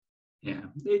Yeah,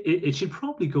 it should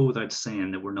probably go without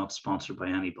saying that we're not sponsored by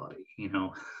anybody,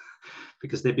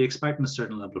 because they'd be expecting a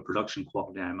certain level of production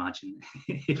quality, I imagine,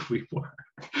 if we were.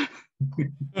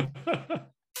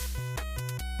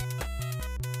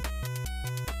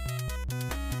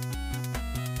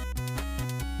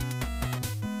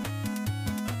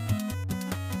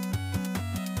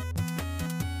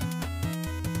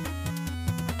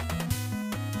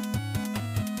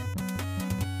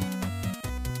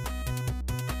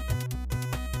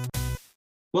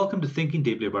 Welcome to Thinking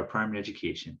Deeply About Primary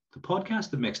Education, the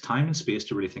podcast that makes time and space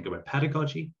to really think about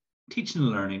pedagogy, teaching and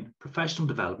learning, professional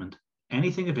development,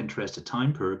 anything of interest to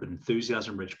time-poor but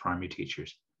enthusiasm-rich primary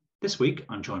teachers. This week,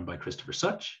 I'm joined by Christopher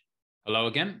Such. Hello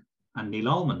again. And Neil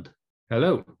Almond.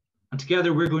 Hello. And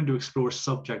together, we're going to explore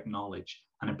subject knowledge,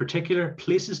 and in particular,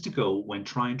 places to go when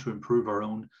trying to improve our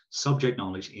own subject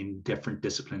knowledge in different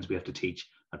disciplines we have to teach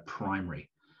at primary.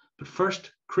 But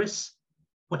first, Chris,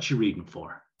 what you reading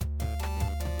for?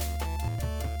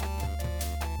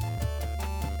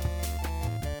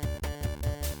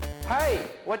 Hey,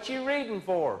 what you reading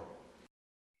for?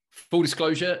 Full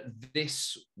disclosure,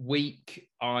 this week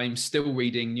I'm still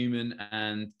reading Newman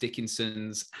and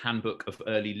Dickinson's Handbook of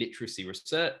Early Literacy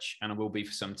Research, and I will be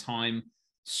for some time.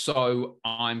 So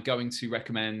I'm going to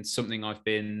recommend something I've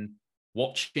been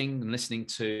watching and listening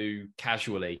to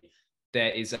casually.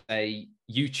 There is a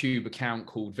YouTube account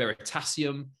called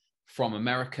Veritasium from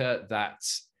America that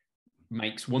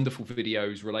makes wonderful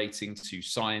videos relating to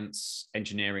science,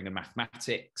 engineering, and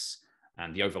mathematics,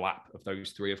 and the overlap of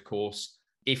those three, of course.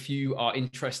 If you are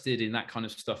interested in that kind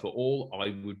of stuff at all,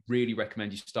 I would really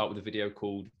recommend you start with a video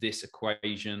called This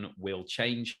Equation Will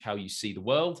Change How You See the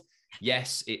World.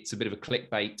 Yes, it's a bit of a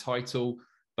clickbait title,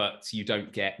 but you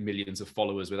don't get millions of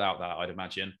followers without that, I'd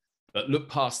imagine. But look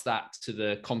past that to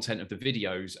the content of the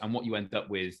videos, and what you end up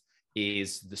with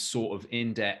is the sort of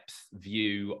in-depth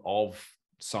view of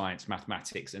science,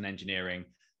 mathematics, and engineering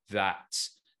that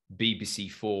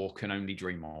BBC4 can only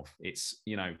dream of. It's,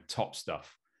 top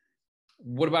stuff.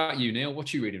 What about you, Neil?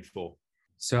 What are you reading for?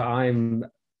 So I'm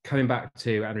coming back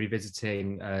to and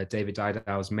revisiting David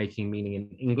Didau's Making Meaning in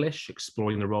English,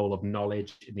 exploring the role of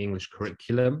knowledge in the English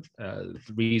curriculum. The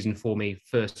reason for me,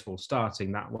 first of all,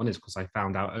 starting that one is because I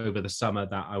found out over the summer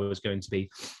that I was going to be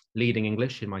leading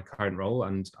English in my current role,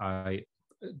 and I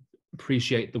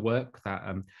appreciate the work that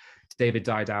David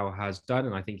Didau has done,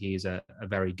 and I think he's a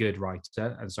very good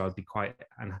writer. And so I'd be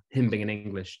and him being an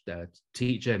English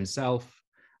teacher himself,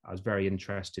 I was very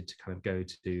interested to kind of go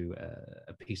to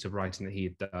a piece of writing that he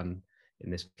had done,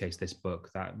 in this case, this book,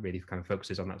 that really kind of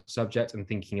focuses on that subject, and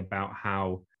thinking about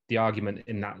how the argument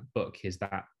in that book is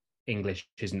that English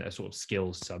isn't a sort of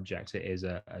skills subject. It is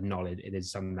a knowledge. It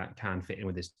is something that can fit in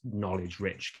with this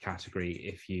knowledge-rich category,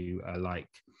 if you like.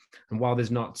 And while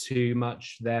there's not too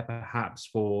much there, perhaps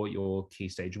for your Key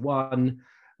Stage 1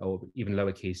 or even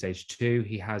lower Key Stage 2,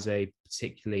 he has a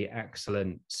particularly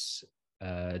excellent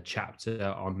chapter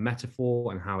on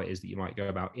metaphor and how it is that you might go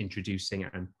about introducing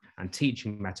and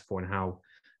teaching metaphor, and how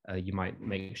you might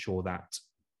make sure that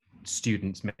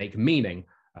students make meaning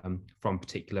from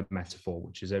particular metaphor,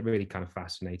 which is a really kind of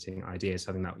fascinating idea,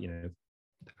 something that,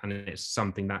 and it's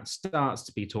something that starts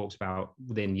to be talked about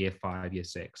within year 5, year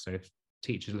 6. So if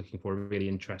teachers are looking for a really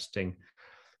interesting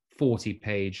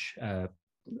 40-page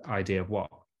idea of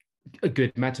what a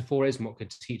good metaphor is and what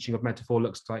good teaching of metaphor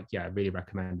looks like, I really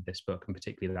recommend this book, and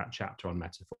particularly that chapter on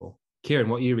metaphor. Kieran,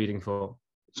 what are you reading for?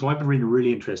 So I've been reading a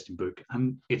really interesting book,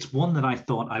 and it's one that I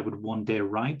thought I would one day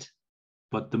write,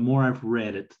 but the more I've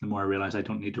read it, the more I realize I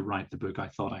don't need to write the book I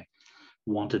thought I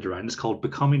wanted to write. And it's called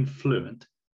Becoming Fluent: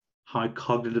 How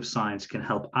Cognitive Science Can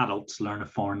Help Adults Learn a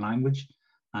Foreign Language.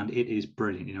 And it is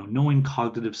brilliant, knowing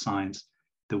cognitive science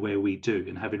the way we do,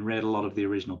 and having read a lot of the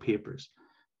original papers.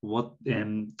 What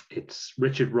it's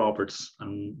Richard Roberts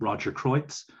and Roger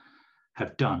Kreutz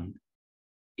have done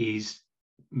is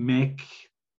make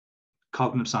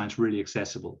cognitive science really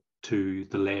accessible to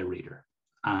the lay reader,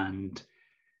 and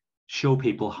show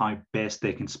people how best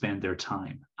they can spend their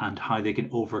time and how they can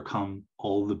overcome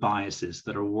all the biases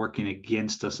that are working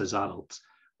against us as adults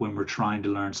when we're trying to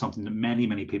learn something that many,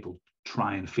 many people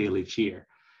try and fail each year,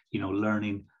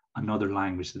 learning another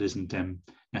language that isn't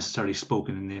necessarily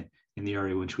spoken in the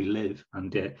area in which we live.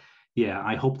 And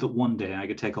I hope that one day I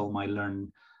could take all my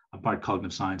learning about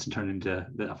cognitive science and turn it into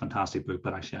a fantastic book.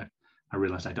 But actually, I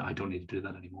realized I don't need to do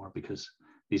that anymore, because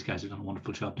these guys have done a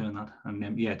wonderful job doing that. And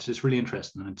it's really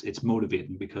interesting, and it's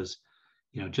motivating, because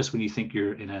just when you think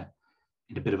you're in a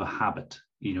bit of a habit,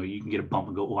 you can get a bump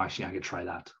and go, oh, actually I could try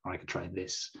that, or I could try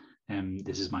this.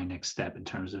 This is my next step in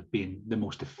terms of being the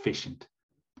most efficient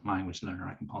language learner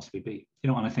I can possibly be.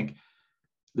 And I think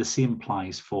the same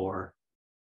applies for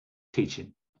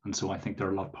teaching. And so I think there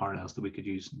are a lot of parallels that we could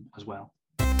use as well.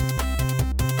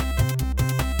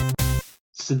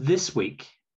 So this week,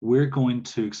 we're going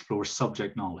to explore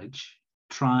subject knowledge,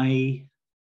 try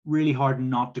really hard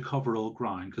not to cover all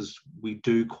ground because we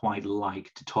do quite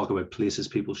like to talk about places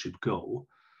people should go.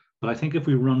 But I think if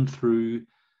we run through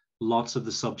lots of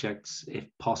the subjects, if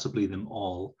possibly them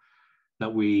all,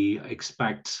 that we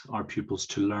expect our pupils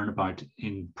to learn about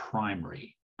in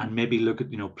primary, and maybe look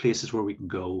at, places where we can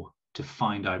go to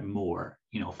find out more.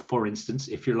 For instance,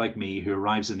 if you're like me, who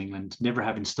arrives in England, never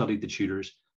having studied the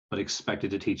tutors, but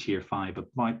expected to teach year 5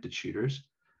 about the tutors,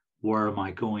 where am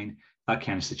I going? That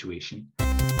kind of situation.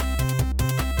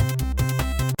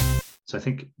 So I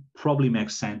think probably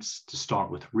makes sense to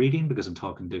start with reading because I'm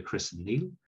talking to Chris and Neil.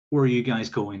 Where are you guys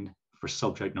going for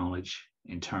subject knowledge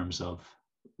in terms of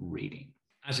reading?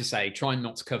 As you say, trying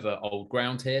not to cover old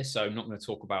ground here. So I'm not going to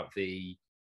talk about the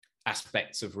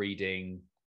aspects of reading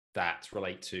that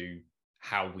relate to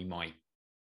how we might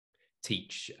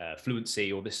teach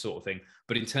fluency or this sort of thing.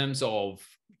 But in terms of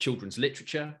children's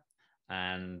literature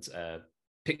and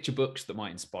picture books that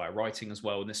might inspire writing as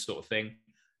well and this sort of thing,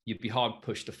 you'd be hard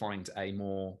pushed to find a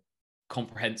more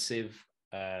comprehensive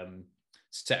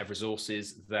set of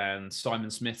resources than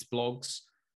Simon Smith's blogs.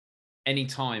 Any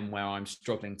time where I'm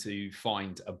struggling to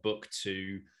find a book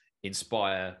to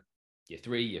inspire year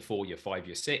 3, year 4, year 5,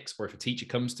 year 6, or if a teacher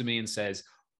comes to me and says,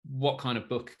 what kind of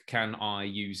book can I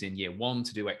use in year 1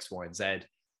 to do X, Y, and Z?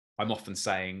 I'm often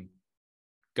saying,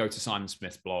 go to Simon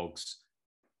Smith's blogs.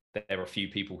 There are a few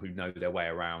people who know their way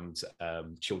around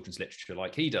children's literature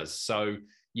like he does. So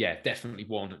yeah, definitely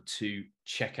one to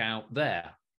check out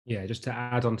there. Yeah, just to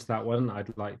add on to that one,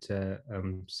 I'd like to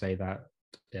say that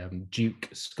Duke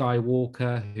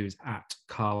Skywalker, who's at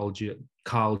Carl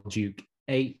Duke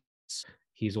 8,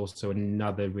 he's also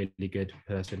another really good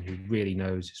person who really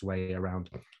knows his way around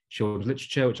children's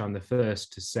literature, which I'm the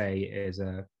first to say is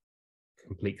a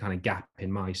complete kind of gap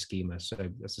in my schema. So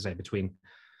as I say, between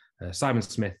Simon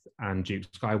Smith and Duke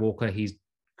Skywalker, he's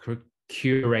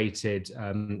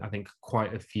curated, I think,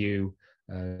 quite a few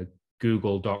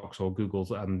Google Docs or Google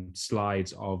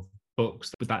slides of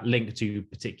books that link to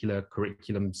particular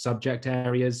curriculum subject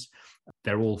areas.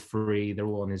 They're all free. They're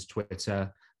all on his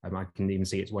Twitter. I can even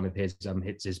see it's one of his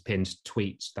pinned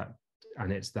tweets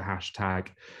and it's the hashtag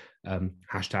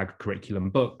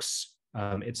curriculum books.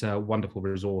 It's a wonderful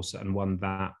resource and one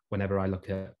that whenever I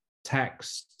look at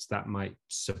texts that might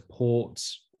support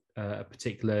a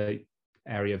particular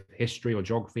area of history or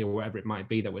geography or whatever it might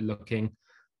be that we're looking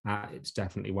at, it's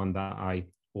definitely one that I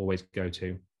always go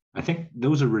to. I think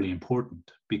those are really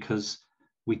important because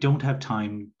we don't have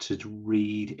time to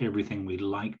read everything we'd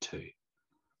like to.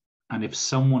 And if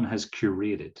someone has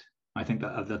curated, I think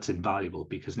that's invaluable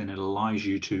because then it allows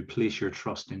you to place your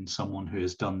trust in someone who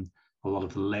has done a lot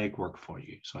of the legwork for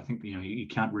you. So I think, you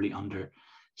can't really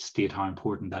understate how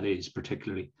important that is,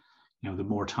 particularly, the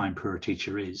more time poor a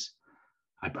teacher is.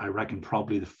 I reckon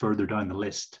probably the further down the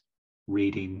list,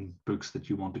 reading books that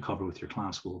you want to cover with your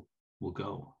class will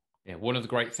go. Yeah, one of the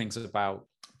great things about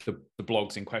the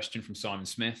blogs in question from Simon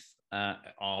Smith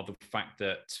are the fact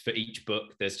that for each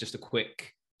book, there's just a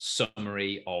quick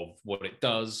summary of what it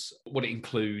does, what it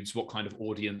includes, what kind of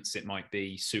audience it might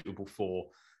be suitable for,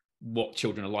 what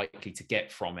children are likely to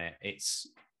get from it. It's,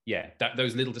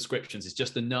 those little descriptions is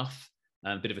just enough,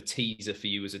 a bit of a teaser for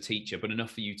you as a teacher, but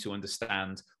enough for you to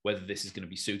understand whether this is going to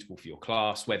be suitable for your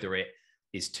class, whether it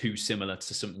is too similar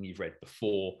to something you've read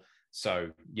before.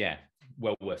 So yeah,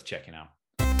 well worth checking out.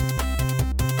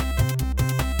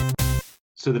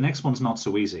 So the next one's not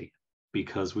so easy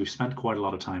because we've spent quite a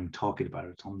lot of time talking about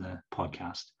it on the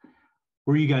podcast.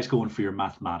 Where are you guys going for your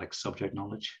mathematics subject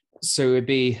knowledge? So it'd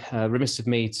be remiss of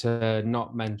me to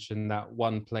not mention that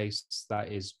one place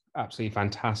that is absolutely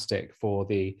fantastic for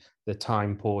the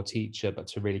time poor teacher, but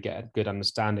to really get a good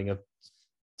understanding of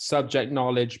subject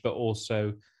knowledge, but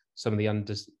also some of the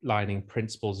underlining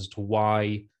principles as to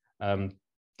why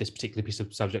this particular piece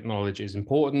of subject knowledge is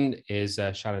important, is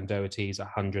Shannon Doherty's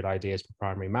 100 Ideas for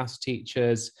Primary Maths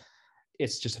Teachers.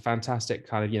 It's just a fantastic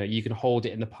kind of, you can hold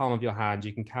it in the palm of your hand,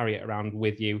 you can carry it around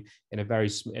with you in a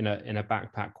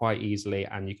backpack quite easily,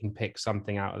 and you can pick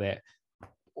something out of it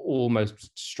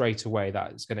almost straight away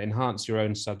that is going to enhance your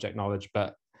own subject knowledge,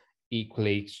 but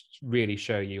equally really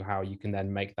show you how you can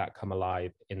then make that come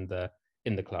alive in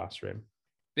the classroom.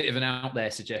 Bit of an out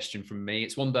there suggestion from me.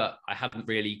 It's one that I hadn't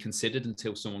really considered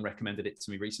until someone recommended it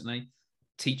to me recently.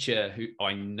 Teacher who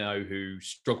I know who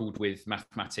struggled with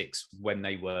mathematics when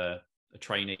they were a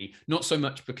trainee, not so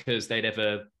much because they'd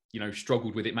ever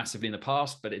struggled with it massively in the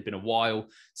past, but it'd been a while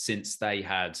since they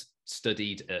had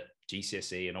studied at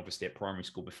GCSE and obviously at primary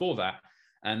school before that.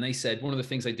 And they said one of the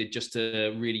things they did just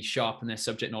to really sharpen their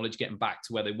subject knowledge, getting back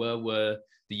to where they were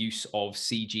the use of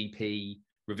CGP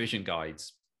revision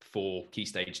guides for Key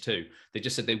Stage 2. They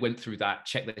just said they went through that,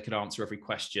 checked they could answer every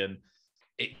question.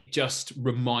 It just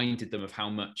reminded them of how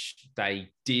much they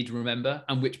did remember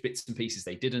and which bits and pieces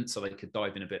they didn't, so they could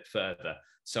dive in a bit further.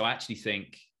 So I actually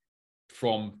think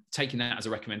from taking that as a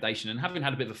recommendation and having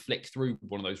had a bit of a flick through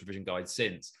one of those revision guides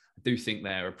since, I do think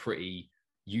they're a pretty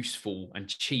useful and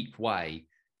cheap way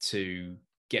to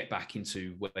get back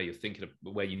into where you're thinking of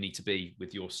where you need to be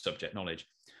with your subject knowledge.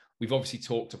 We've obviously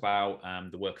talked about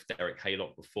the work of Derek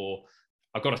Haylock before.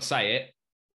 I've got to say it,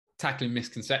 tackling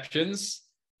misconceptions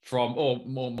or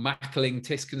more Mackling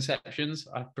misconceptions,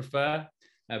 I prefer.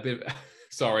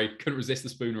 Sorry, couldn't resist the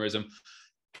Spoonerism.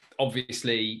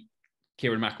 Obviously,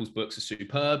 Kieran Mackle's books are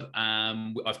superb.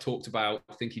 I've talked about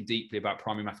thinking deeply about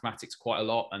primary mathematics quite a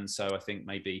lot. And so I think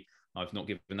maybe I've not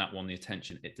given that one the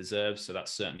attention it deserves. So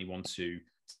that's certainly one to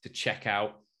check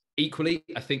out. Equally,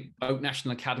 I think Oak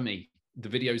National Academy, the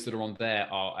videos that are on there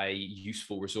are a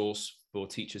useful resource for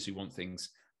teachers who want things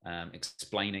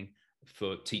explaining,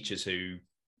 for teachers who,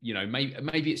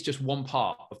 maybe it's just one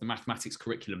part of the mathematics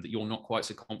curriculum that you're not quite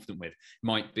so confident with. It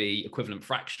might be equivalent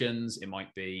fractions, it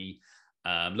might be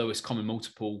lowest common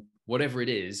multiple, whatever it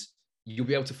is, you'll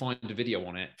be able to find a video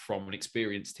on it from an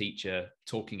experienced teacher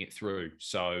talking it through.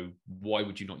 So why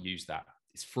would you not use that?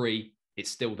 It's free, it's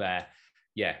still there.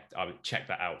 Yeah, I would check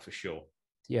that out for sure.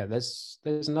 Yeah, there's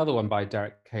another one by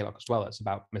Derek Haylock as well. It's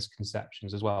about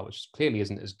misconceptions as well, which clearly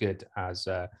isn't as good as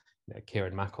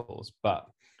Kieran Mackle's, but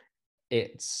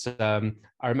it's I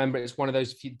remember it's one of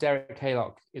those few. Derek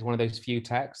Haylock is one of those few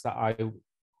texts that I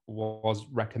was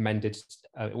recommended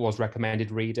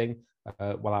reading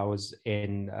while I was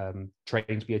in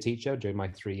training to be a teacher during my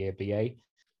 3-year BA,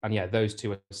 and yeah, those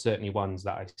two are certainly ones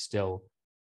that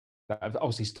I've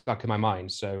obviously stuck in my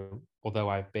mind. So although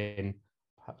I've been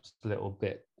perhaps a little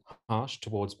bit harsh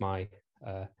towards my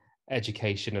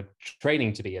education of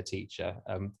training to be a teacher,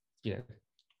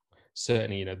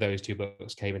 certainly, those two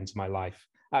books came into my life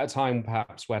at a time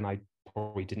perhaps when I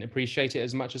probably didn't appreciate it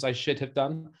as much as I should have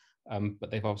done. But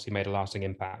they've obviously made a lasting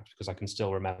impact because I can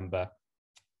still remember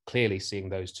clearly seeing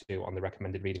those two on the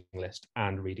recommended reading list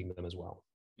and reading them as well.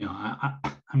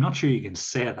 I'm not sure you can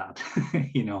say that.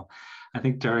 I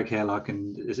think Derek Haylock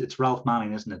and it's Ralph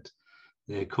Manning, isn't it?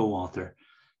 The co-author.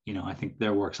 I think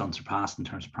their work's unsurpassed in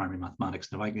terms of primary mathematics.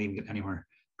 And if I can even get anywhere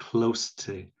close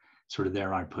to sort of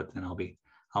their output, then I'll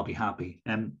be happy.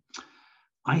 And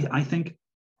I think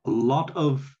a lot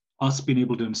of us being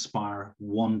able to inspire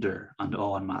wonder and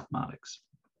awe in mathematics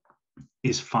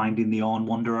is finding the awe and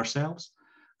wonder ourselves.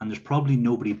 And there's probably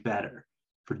nobody better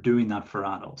for doing that for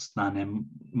adults than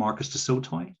Marcus du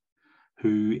Sautoy,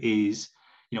 who is,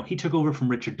 he took over from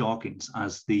Richard Dawkins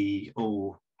as the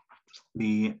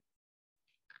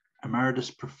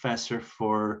emeritus professor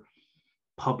for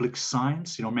public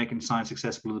science, making science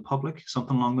accessible to the public,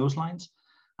 something along those lines.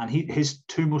 And his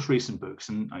two most recent books,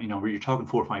 and you're talking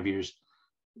 4 or 5 years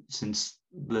since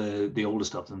the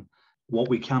oldest of them, What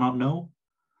We Cannot Know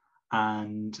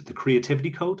and The Creativity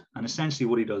Code. And essentially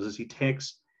what he does is he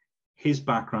takes his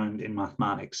background in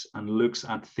mathematics and looks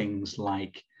at things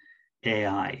like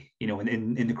AI.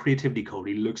 In The Creativity Code,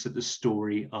 he looks at the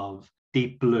story of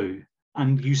Deep Blue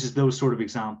and uses those sort of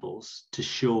examples to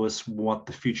show us what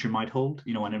the future might hold.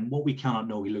 And in What We Cannot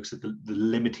Know, he looks at the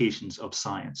limitations of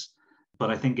science. But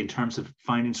I think in terms of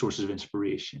finding sources of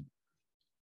inspiration,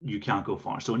 you can't go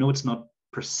far. So I know it's not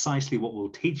precisely what we'll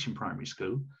teach in primary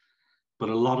school, but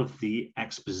a lot of the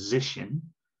exposition,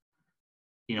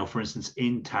 for instance,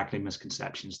 in Tackling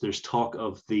Misconceptions, there's talk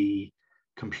of the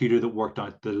computer that worked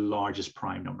out the largest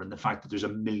prime number and the fact that there's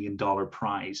 $1 million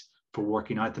prize for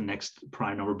working out the next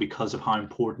prime number because of how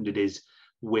important it is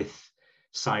with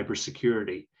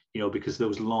cybersecurity, because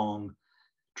those long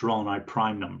drawn out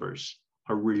prime numbers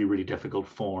are really, really difficult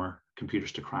for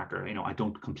computers to crack. Or, I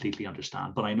don't completely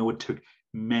understand, but I know it took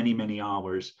many, many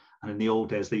hours. And in the old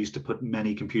days, they used to put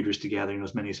many computers together,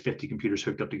 as many as 50 computers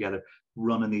hooked up together,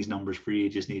 running these numbers for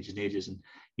ages and ages and ages. And,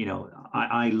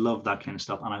 I love that kind of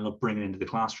stuff. And I love bringing it into the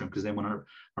classroom, because then when our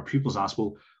pupils ask,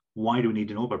 well, why do we need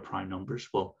to know about prime numbers?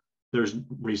 Well, there's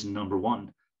reason number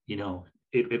one,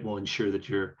 it will ensure that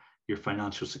your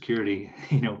financial security,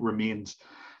 remains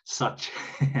such.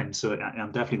 And so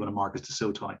I'm definitely going to Marcus du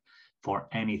Sautoy for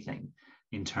anything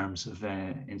in terms of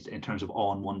in terms of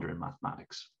awe and wonder in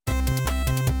mathematics.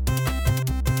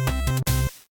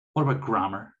 What about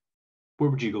grammar? Where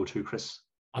would you go to, Chris?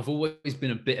 I've always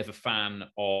been a bit of a fan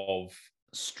of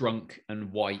Strunk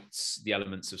and White's The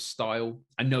Elements of Style.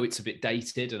 I know it's a bit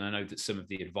dated, and I know that some of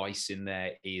the advice in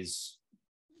there is,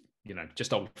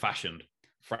 just old-fashioned,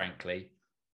 frankly.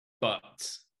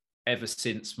 But ever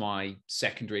since my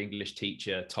secondary English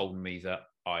teacher told me that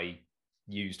I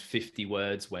used 50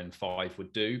 words when 5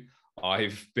 would do,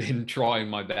 I've been trying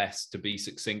my best to be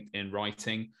succinct in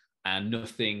writing, and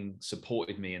nothing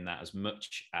supported me in that as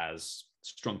much as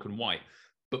Strunk and White.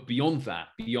 But beyond that,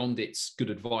 beyond its good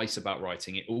advice about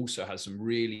writing, it also has some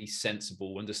really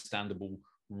sensible, understandable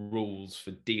rules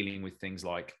for dealing with things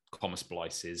like comma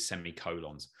splices,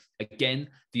 semicolons. Again,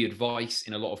 the advice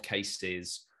in a lot of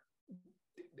cases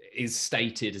is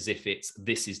stated as if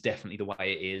this is definitely the way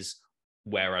it is,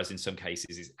 whereas in some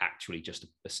cases it's actually just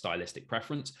a stylistic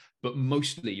preference. But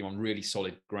mostly you're on really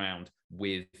solid ground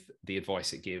with the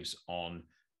advice it gives on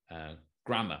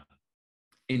grammar.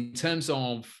 In terms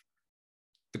of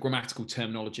the grammatical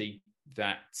terminology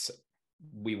that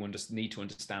we need to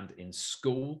understand in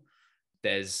school,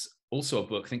 there's also a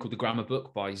book, I think, called The Grammar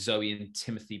Book by Zoe and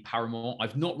Timothy Paramore.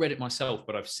 I've not read it myself,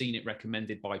 but I've seen it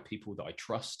recommended by people that I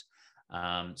trust.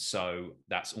 So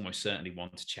that's almost certainly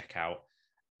one to check out.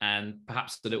 And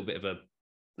perhaps a little bit of a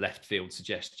left field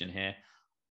suggestion here.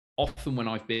 Often when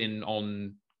I've been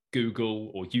on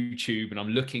Google or YouTube and I'm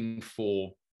looking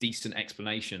for decent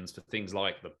explanations for things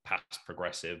like the past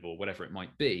progressive or whatever it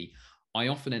might be, I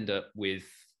often end up with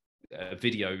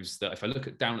videos that, if I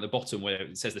look down at the bottom where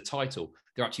it says the title,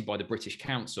 they're actually by the British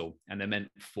Council, and they're meant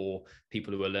for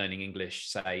people who are learning English,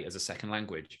 say, as a second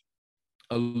language.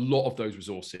 A lot of those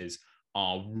resources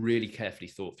are really carefully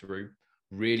thought through,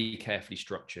 really carefully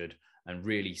structured, and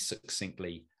really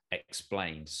succinctly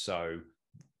explained. So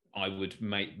I would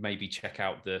maybe check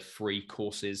out the free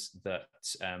courses that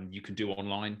you can do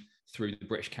online through the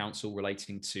British Council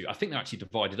relating to, I think they're actually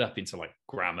divided up into like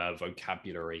grammar,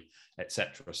 vocabulary,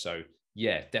 etc. So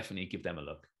yeah, definitely give them a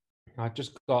look. I've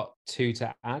just got 2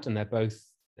 to add, and they're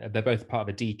both part of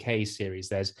a DK series.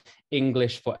 There's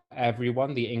English for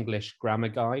Everyone, the English Grammar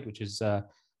Guide, which is a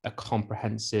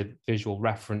comprehensive visual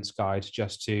reference guide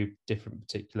just to different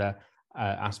particular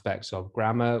aspects of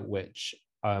grammar, which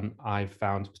I've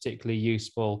found particularly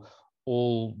useful.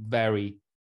 All very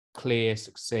clear,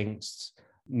 succinct,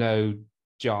 no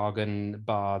jargon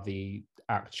bar the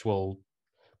actual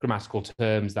grammatical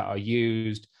terms that are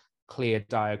used, clear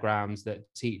diagrams that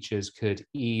teachers could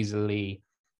easily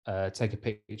take a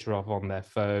picture of on their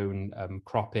phone,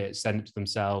 crop it, send it to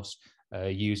themselves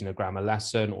using a grammar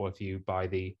lesson, or if you buy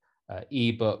the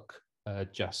ebook,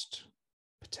 just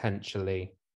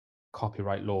potentially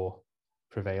copyright law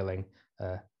prevailing,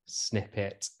 snip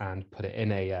it and put it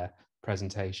in a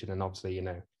presentation, and obviously,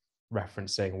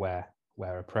 referencing where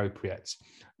appropriate.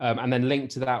 And then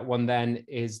linked to that one then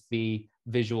is the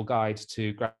visual guide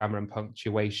to grammar and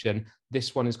punctuation.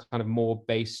 This one is kind of more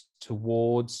based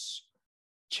towards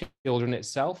children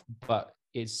itself, but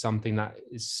it's something that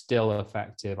is still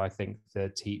effective, I think, for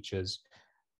teachers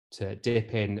to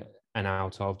dip in and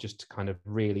out of, just to kind of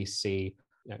really see.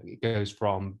 It goes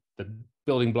from the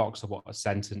building blocks of what a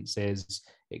sentence is.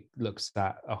 It looks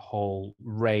at a whole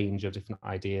range of different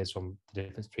ideas, from the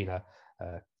difference between a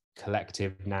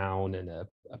collective noun and a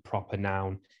proper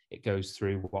noun. It goes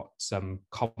through what some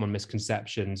common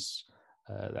misconceptions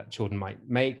that children might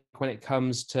make when it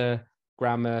comes to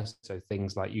grammar. So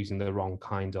things like using the wrong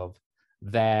kind of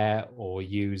there, or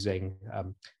using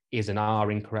is and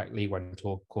are incorrectly when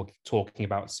talking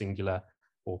about singular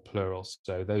or plural.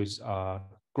 So those are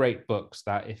great books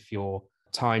that, if you're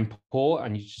time poor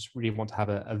and you just really want to have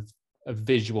a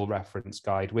visual reference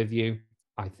guide with you,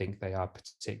 I think they are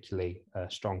particularly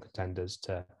strong contenders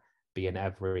to be in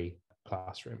every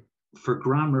classroom. For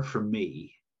grammar, for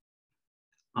me,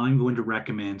 I'm going to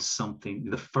recommend something,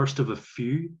 the first of a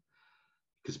few,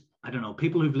 because I don't know,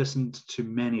 people who've listened to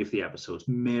many of the episodes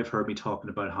may have heard me talking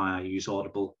about how I use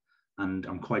Audible, and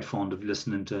I'm quite fond of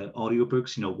listening to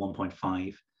audiobooks,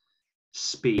 1.5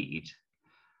 speed.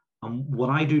 And what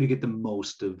I do to get the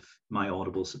most of my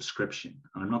Audible subscription,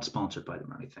 and I'm not sponsored by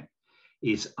them or anything,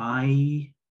 is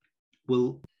I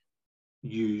will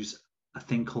use a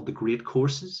thing called the Great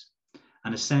Courses.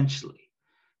 And essentially,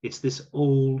 it's this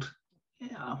old,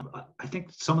 I think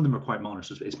some of them are quite modern,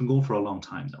 so it's been going for a long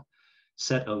time though,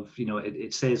 set of,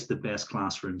 it says the best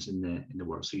classrooms in the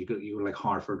world. So you go like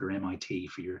Harvard or MIT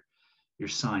for your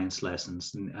science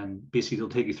lessons, and basically they'll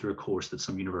take you through a course that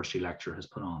some university lecturer has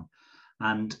put on.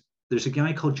 And there's a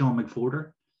guy called John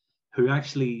McVorter who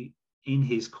actually, in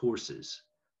his courses,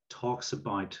 talks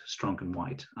about Strunk and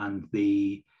White and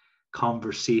the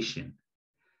conversation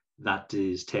that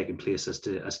is taking place as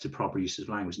to proper use of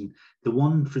language. And the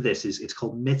one for this is, it's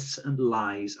called Myths and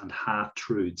Lies and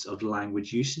Half-Truths of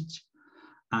Language Usage.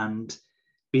 And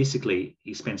basically,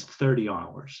 he spends 30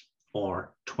 hours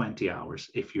or 20 hours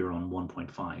if you're on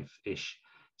 1.5-ish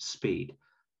speed,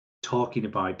 talking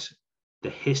about the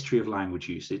history of language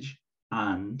usage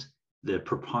and the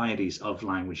proprieties of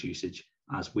language usage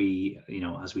as we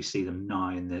see them now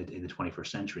in the 21st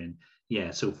century. And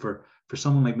yeah, so for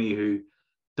someone like me who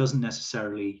doesn't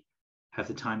necessarily have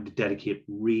the time to dedicate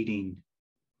reading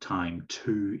time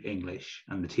to English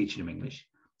and the teaching of English,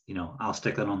 I'll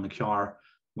stick that on the car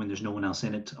when there's no one else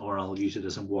in it, or I'll use it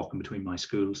as I'm walking between my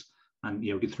schools, and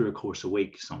get through a course a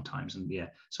week sometimes. And yeah,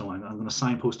 so I'm going to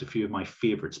signpost a few of my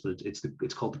favorites, but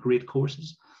it's called the Great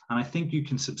Courses, and I think you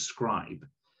can subscribe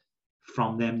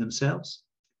from them themselves,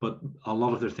 but a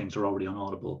lot of their things are already on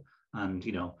Audible, and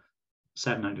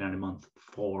 $7.99 a month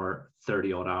for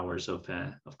 30 odd hours of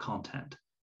content,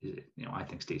 I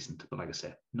think it's decent. But like I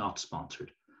said, not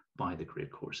sponsored by the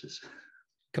Great Courses.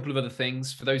 A couple of other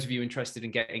things for those of you interested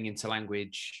in getting into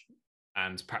language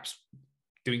and perhaps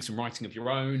doing some writing of your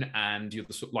own, and you're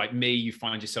the sort like me, you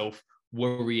find yourself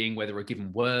worrying whether a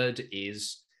given word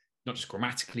is not just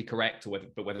grammatically correct, or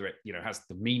whether it has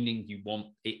the meaning you want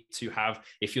it to have.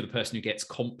 If you're the person who gets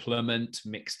complement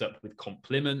mixed up with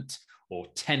compliment, or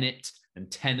tenet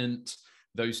and tenant,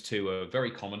 those two are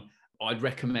very common. I'd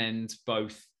recommend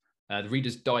both the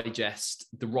Reader's Digest,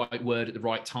 The Right Word at the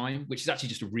Right Time, which is actually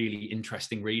just a really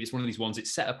interesting read. It's one of these ones,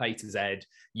 it's set up A to Z.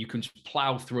 You can just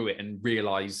plow through it and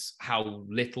realize how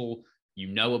little you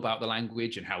know about the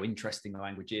language and how interesting the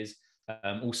language is.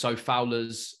 Also,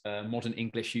 Fowler's Modern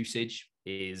English Usage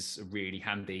is a really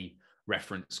handy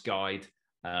reference guide.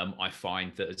 I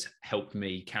find that has helped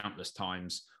me countless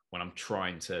times when I'm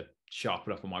trying to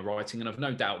sharpen up on my writing. And I've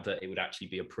no doubt that it would actually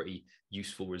be a pretty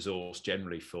useful resource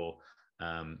generally for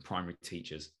primary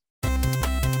teachers. So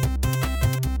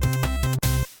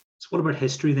what about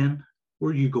history then?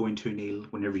 Where are you going to, Neil,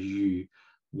 whenever you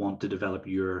want to develop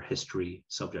your history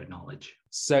subject knowledge?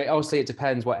 So obviously it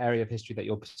depends what area of history that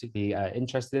you're particularly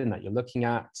interested in, that you're looking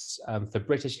at. For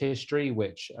British history,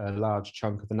 which a large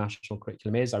chunk of the national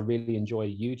curriculum is, I really enjoy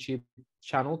a YouTube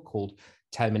channel called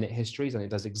 10-Minute Histories, and it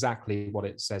does exactly what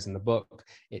it says in the book.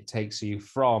 It takes you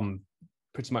from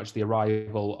pretty much the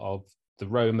arrival of the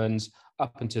Romans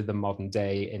up into the modern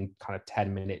day in kind of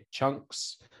 10-minute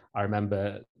chunks. I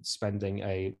remember spending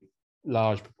a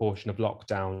large proportion of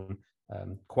lockdown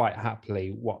quite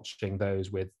happily watching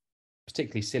those with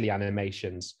particularly silly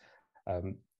animations.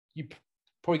 You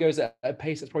probably goes at a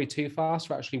pace that's probably too fast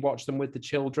to actually watch them with the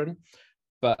children,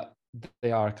 but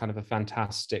they are kind of a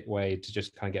fantastic way to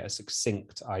just kind of get a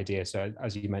succinct idea. So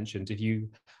as you mentioned,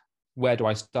 where do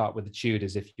I start with the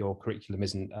Tudors if your curriculum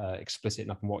isn't explicit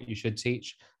enough in what you should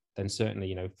teach? Then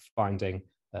certainly, finding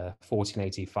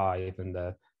 1485 and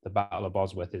the Battle of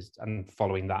Bosworth and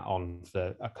following that on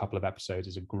for a couple of episodes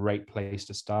is a great place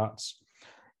to start.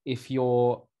 If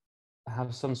you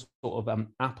have some sort of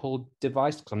Apple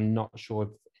device, because I'm not sure if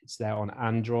it's there on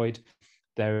Android,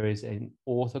 there is an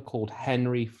author called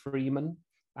Henry Freeman,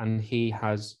 and he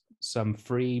has some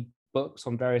free books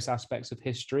on various aspects of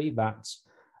history that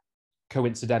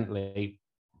coincidentally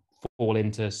fall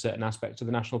into certain aspects of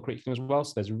the national curriculum as well.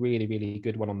 So there's a really, really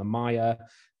good one on the Maya.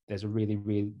 There's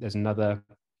another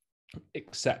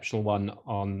exceptional one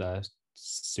on the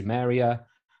Sumeria.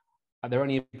 They're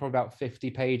only probably about 50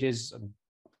 pages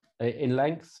in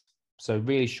length. So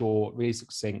really short, really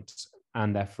succinct,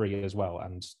 and they're free as well.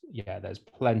 And yeah, there's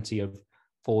plenty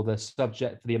for the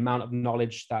subject, for the amount of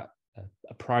knowledge that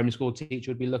a primary school teacher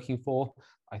would be looking for.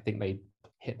 I think they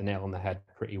hit the nail on the head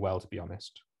pretty well, to be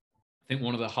honest. I think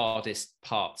one of the hardest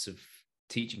parts of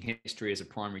teaching history as a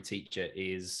primary teacher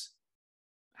is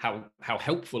how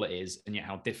helpful it is, and yet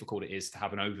how difficult it is to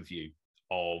have an overview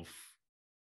of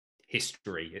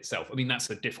history itself. I mean, that's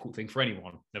a difficult thing for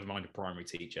anyone, never mind a primary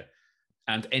teacher.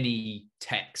 And any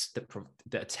text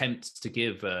that attempts to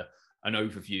give an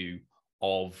overview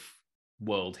of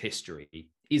world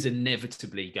history is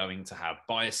inevitably going to have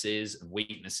biases and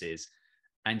weaknesses.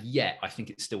 And yet, I think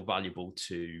it's still valuable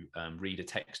to read a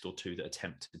text or two that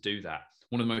attempt to do that.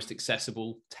 One of the most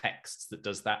accessible texts that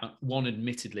does that, one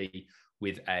admittedly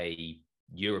with a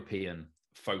European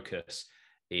focus,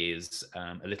 is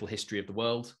A Little History of the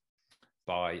World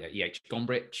by E.H.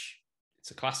 Gombrich. It's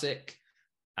a classic,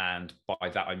 and by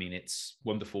that I mean it's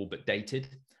wonderful but dated.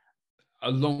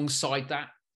 Alongside that,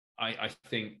 I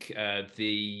think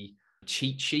the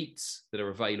cheat sheets that are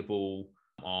available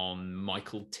on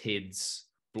Michael Tidd's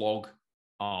blog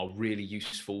are really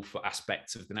useful for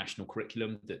aspects of the national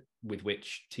curriculum with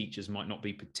which teachers might not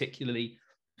be particularly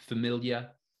familiar.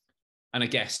 And I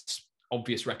guess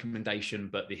obvious recommendation,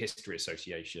 but the History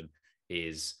Association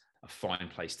is a fine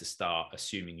place to start,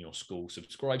 assuming your school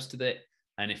subscribes to it.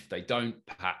 And if they don't,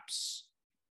 perhaps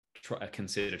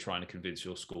consider trying to convince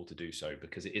your school to do so,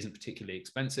 because it isn't particularly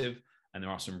expensive and there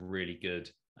are some really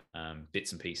good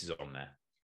bits and pieces on there.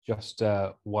 Just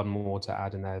one more to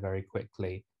add in there very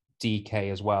quickly.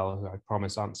 DK as well, who I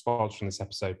promise aren't sponsoring this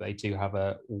episode, but they do have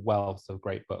a wealth of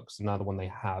great books. Another one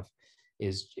they have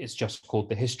is, it's just called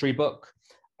The History Book,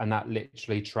 and that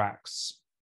literally tracks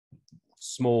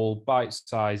small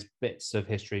bite-sized bits of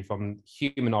history from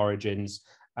human origins,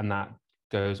 and that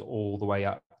goes all the way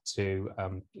up to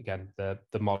again the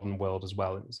modern world as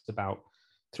well. It's about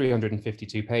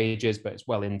 352 pages, but it's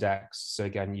well indexed, so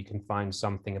again you can find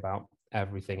something about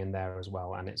everything in there as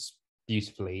well, and it's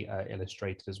beautifully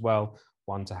illustrated as well,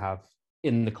 one to have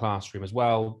in the classroom as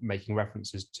well, making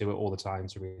references to it all the time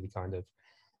to really kind of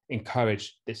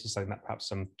encourage. This is something that perhaps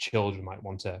some children might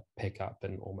want to pick up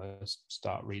and almost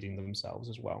start reading themselves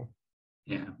as well.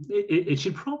 Yeah, it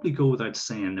should probably go without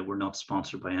saying that we're not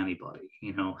sponsored by anybody,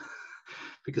 you know,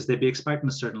 because they'd be expecting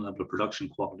a certain level of production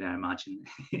quality, I imagine,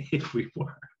 if we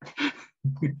were.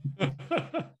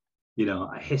 You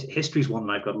know, history is one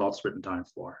that I've got lots written down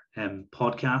for.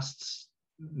 Podcasts,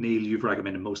 Neil, you've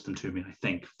recommended most of them to me, I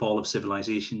think. Fall of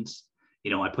Civilizations,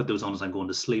 you know, I put those on as I'm going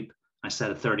to sleep. I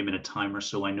set a 30-minute timer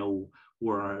so I know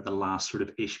where the last sort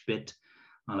of ish bit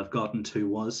I've gotten to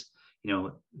was, you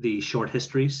know, the short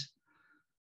histories.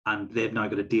 And they've now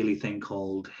got a daily thing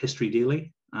called History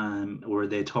Daily, where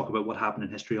they talk about what happened in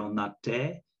history on that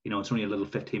day. You know, it's only a little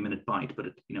 15-minute bite, but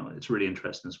you know, it's really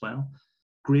interesting as well.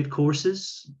 Great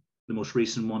courses. The most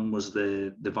recent one was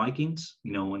the Vikings,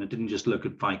 you know, and it didn't just look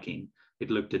at Viking, it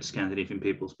looked at Scandinavian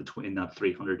peoples between that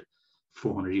 300,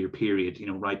 400 year period, you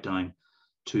know, right down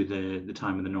to the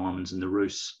time of the Normans and the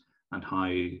Rus, and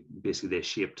how basically they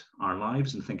shaped our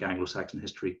lives. And I think Anglo-Saxon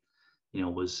history, you know,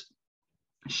 was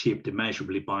shaped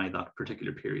immeasurably by that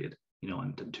particular period, you know,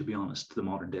 and to be honest, the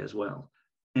modern day as well.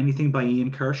 Anything by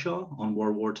Ian Kershaw on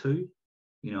World War II,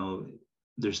 you know,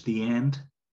 there's The End,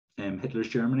 Hitler's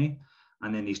Germany,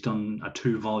 and then he's done a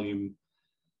 2-volume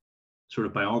sort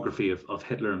of biography of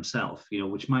Hitler himself, you know,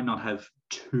 which might not have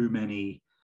too many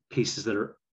pieces that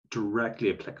are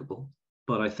directly applicable,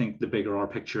 but I think the bigger our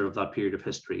picture of that period of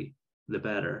history, the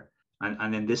better.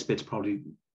 And then this bit's probably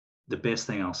the best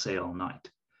thing I'll say all night.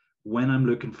 When I'm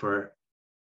looking for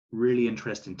really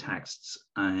interesting texts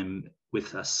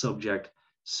with a subject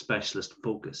specialist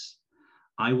focus,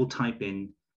 I will type in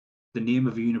the name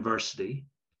of a university,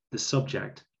 the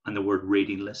subject, and the word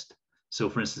reading list. So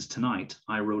for instance, tonight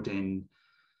I wrote in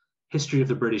History of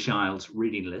the British Isles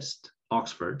reading list,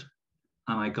 Oxford,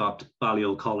 and I got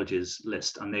Balliol College's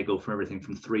list, and they go for everything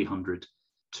from 300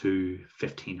 to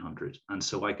 1500. And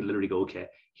so I could literally go, okay,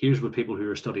 here's what people who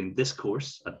are studying this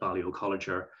course at Balliol College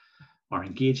are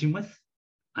engaging with,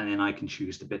 and then I can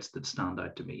choose the bits that stand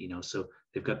out to me, you know. So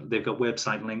they've got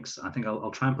website links. I think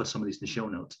I'll try and put some of these in the show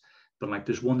notes, but like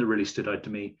there's one that really stood out to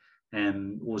me.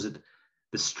 Was it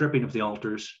The Stripping of the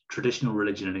Altars, Traditional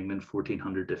Religion in England,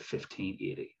 1400 to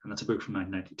 1580, and that's a book from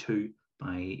 1992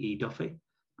 by E. Duffy.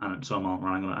 And so I'm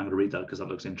going to read that because that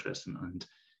looks interesting, and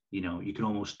you know, you can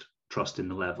almost trust in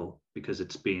the level because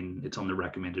it's on the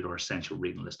recommended or essential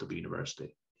reading list of the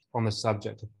university. On the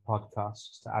subject of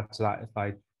podcasts, to add to that, if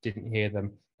I didn't hear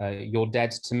them, You're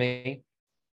Dead to Me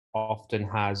often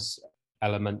has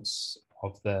elements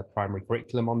of the primary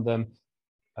curriculum on them.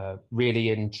 Really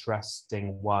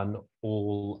interesting one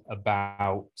all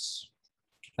about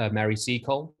Mary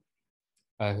Seacole,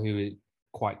 who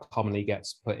quite commonly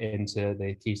gets put into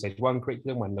the Key Stage 1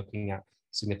 curriculum when looking at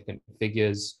significant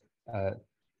figures.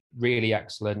 Really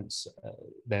excellent.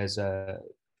 There's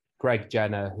Greg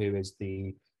Jenner, who is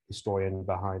the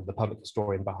public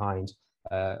historian behind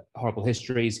Horrible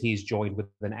Histories. He's joined with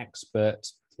an expert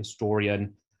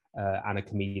historian and a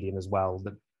comedian as well,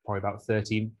 that probably about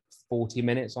 30-40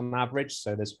 minutes on average.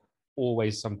 So there's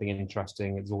always something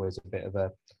interesting. It's always a bit of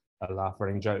a laugh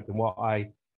running joke. And what I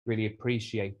really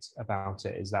appreciate about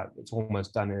it is that it's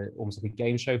almost done almost like a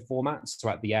game show format. So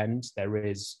at the end, there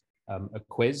is a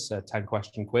quiz, a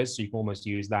 10-question quiz. So you can almost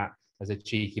use that as a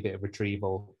cheeky bit of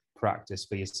retrieval practice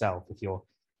for yourself if you're,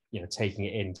 you know, taking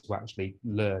it in to actually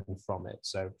learn from it.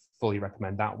 So fully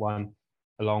recommend that one,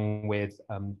 along with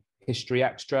History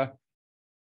Extra,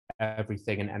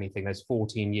 everything and anything. There's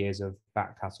 14 years of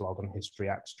back catalogue on History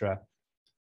Extra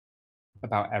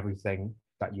about everything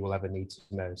that you will ever need to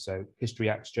know. So History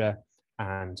Extra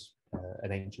and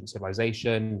An Ancient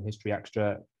Civilization, History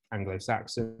Extra,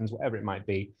 Anglo-Saxons, whatever it might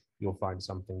be, you'll find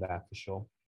something there for sure.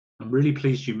 I'm really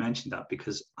pleased you mentioned that,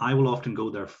 because I will often go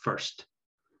there first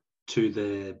to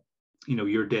the,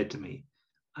 You're Dead to Me,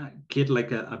 get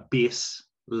like a base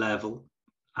level,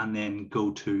 and then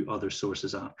go to other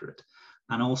sources after it.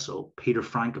 And also, Peter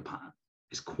Frankopan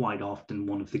is quite often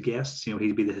one of the guests.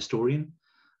 He'd be the historian,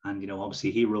 and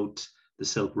obviously he wrote the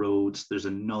Silk Roads. There's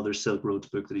another Silk Roads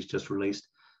book that he's just released,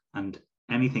 and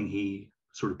anything he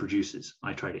sort of produces,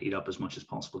 I try to eat up as much as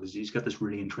possible, because he's got this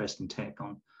really interesting take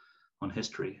on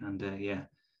history. And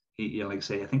he, like I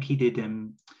say, I think he did. I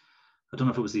don't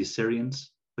know if it was the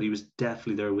Assyrians, but he was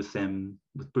definitely there with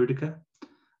Boudica,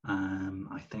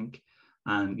 I think.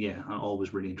 And yeah,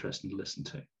 always really interesting to listen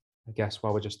to. I guess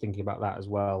while we're just thinking about that as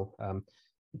well,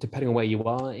 depending on where you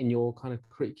are in your kind of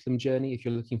curriculum journey, if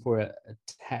you're looking for a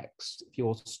text, if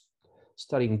you're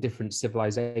studying different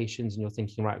civilizations and you're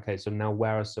thinking, right, okay, so now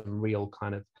where are some real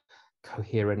kind of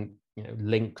coherent,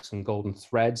 links and golden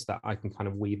threads that I can kind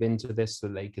of weave into this, so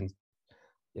that they can,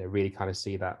 really kind of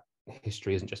see that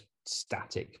history isn't just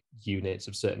static units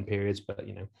of certain periods, but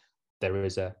there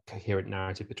is a coherent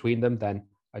narrative between them, then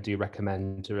I do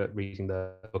recommend reading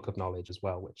the Book of Knowledge as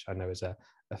well, which I know is a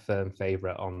firm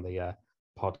favorite on the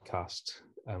podcast,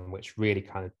 which really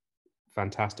kind of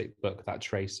fantastic book that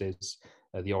traces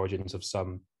the origins of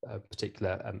some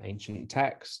particular ancient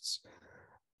texts.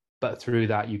 But through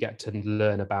that, you get to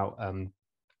learn about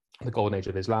the Golden Age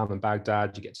of Islam and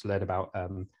Baghdad. You get to learn about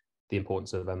the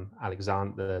importance of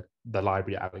Alexander, the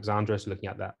library at Alexandria, so looking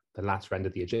at the latter end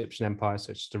of the Egyptian Empire.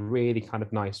 So it's just a really kind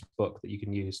of nice book that you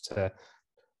can use to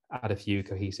add a few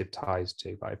cohesive ties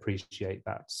to. But I appreciate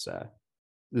that's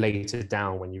later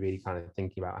down when you're really kind of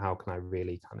thinking about how can I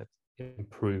really kind of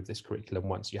improve this curriculum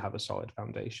once you have a solid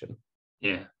foundation.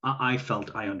 Yeah, I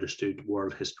felt I understood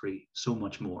world history so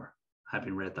much more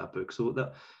having read that book. So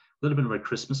that would have been about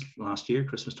Christmas last year,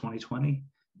 Christmas 2020.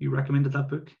 You recommended that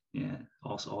book? Yeah,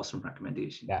 awesome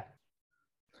recommendation. Yeah,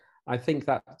 I think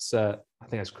that's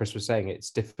as Chris was saying,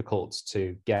 it's difficult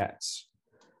to get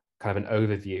kind of an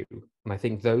overview, and I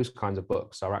think those kinds of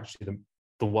books are actually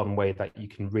the one way that you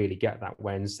can really get that,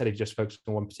 where instead of just focusing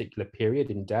on one particular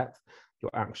period in depth,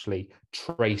 you're actually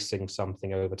tracing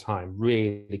something over time.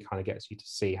 Really kind of gets you to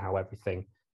see how everything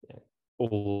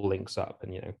all links up,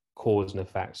 and cause and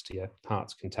effects to your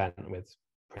heart's content with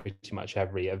pretty much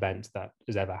every event that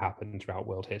has ever happened throughout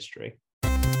world history.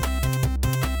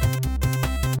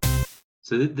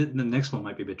 So the next one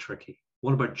might be a bit tricky.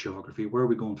 What about geography? Where are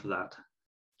we going for that?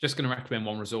 Just going to recommend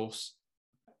one resource.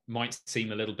 Might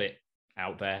seem a little bit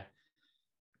out there.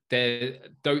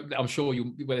 I'm sure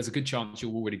there's a good chance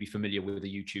you'll already be familiar with a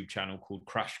YouTube channel called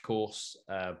Crash Course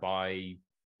by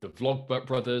the Vlog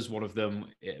Brothers. One of them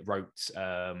wrote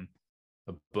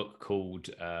a book called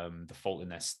The Fault in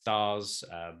Their Stars.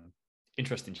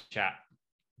 Interesting chat,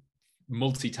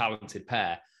 multi-talented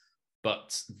pair.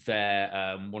 But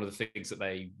they're one of the things that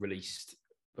they released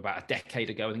about a decade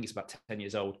ago, I think it's about 10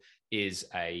 years old, is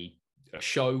a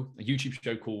YouTube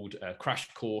show called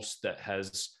Crash Course that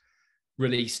has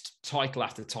released title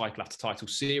after title after title,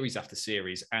 series after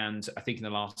series. And I think in the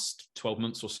last 12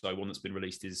 months or so, one that's been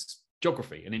released is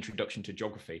Geography, an introduction to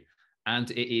geography.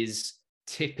 And it is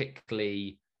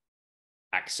typically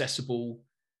accessible,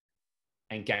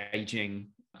 engaging,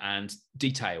 and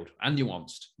detailed and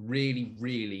nuanced. Really,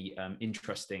 really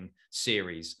interesting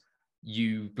series.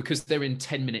 Because they're in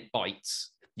 10-minute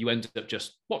bites, you end up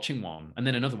just watching one and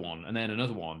then another one and then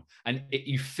another one. And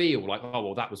you feel like, oh,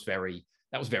 well, that was very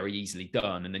easily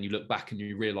done. And then you look back and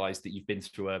you realize that you've been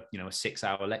through a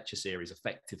 6-hour lecture series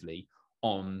effectively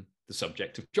on the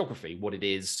subject of geography, what it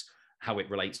is, how it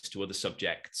relates to other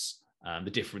subjects,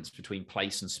 the difference between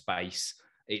place and space.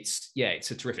 It's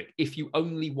a terrific. If you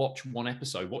only watch one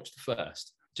episode, watch the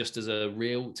first, just as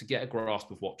to get a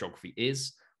grasp of what geography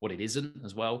is, what it isn't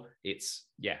as well. It's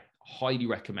highly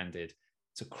recommended.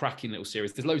 It's a cracking little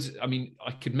series. There's loads.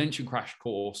 I could mention Crash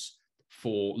Course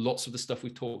for lots of the stuff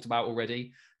we've talked about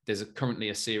already. There's currently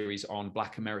a series on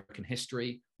Black American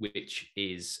history, which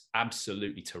is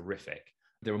absolutely terrific.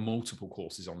 There are multiple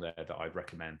courses on there that I'd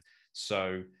recommend.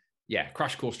 So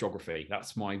Crash Course Geography.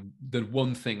 That's the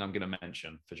one thing I'm going to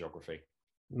mention for geography.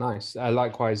 Nice.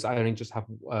 Likewise, I only just have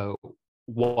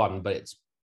one, but it's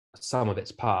some of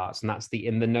its parts, and that's the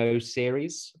In the Know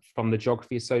series from the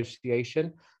Geography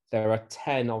Association. There are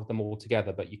 10 of them all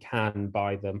together, but you can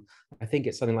buy them. I think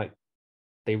it's something like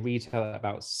they retail at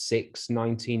about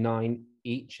 $6.99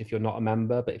 each if you're not a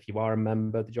member, but if you are a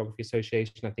member of the Geography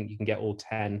Association, I think you can get all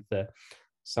 10 for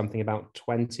something about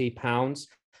 £20.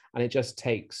 And it just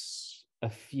takes a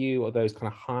few of those kind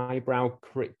of highbrow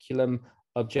curriculum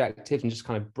objectives and just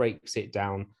kind of breaks it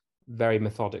down very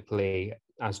methodically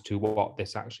as to what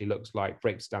this actually looks like,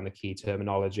 breaks down the key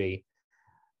terminology.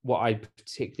 What I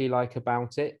particularly like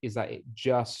about it is that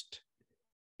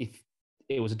if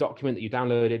it was a document that you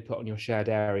downloaded, put on your shared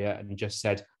area, and just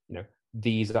said,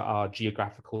 these are our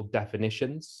geographical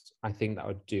definitions, I think that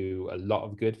would do a lot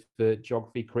of good for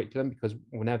geography curriculum, because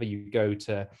whenever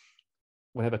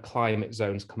climate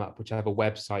zones come up, whichever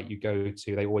website you go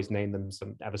to, they always name them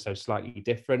some ever so slightly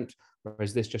different,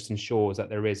 whereas this just ensures that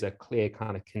there is a clear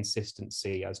kind of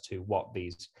consistency as to what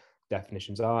these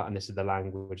definitions are, and this is the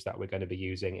language that we're going to be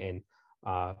using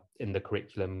in the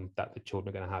curriculum that the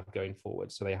children are going to have going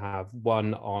forward. So they have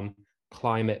one on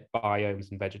climate, biomes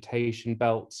and vegetation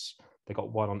belts. They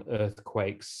got one on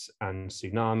earthquakes and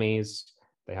tsunamis.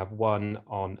 They have one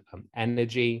on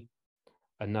energy,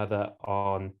 another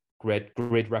on grid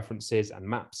references and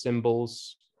map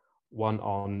symbols, one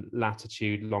on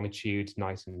latitude, longitude,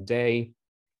 night and day,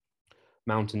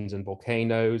 mountains and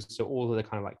volcanoes. So all of the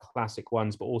kind of like classic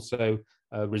ones, but also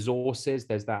resources.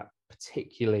 There's that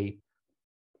particularly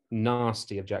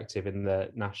nasty objective in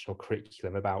the national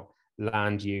curriculum about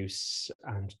land use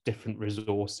and different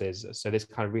resources. So this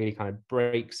kind of really kind of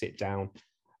breaks it down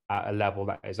at a level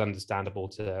that is understandable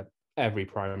to every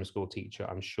primary school teacher.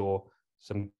 I'm sure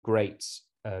some great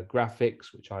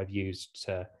graphics, which I've used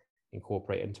to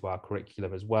incorporate into our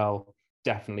curriculum as well.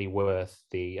 Definitely worth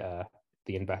the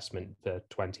investment for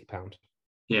 £20.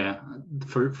 Yeah,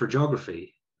 for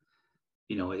geography,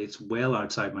 it's well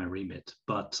outside my remit,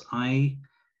 but I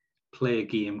play a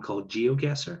game called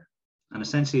GeoGuessr, and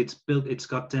essentially it's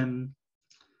got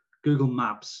Google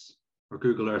Maps or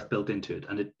Google Earth built into it,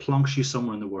 and it plonks you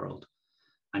somewhere in the world,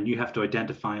 and you have to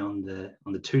identify on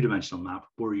the two-dimensional map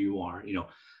where you are,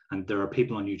 and there are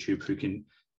people on YouTube who can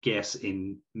guess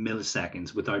in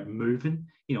milliseconds without moving.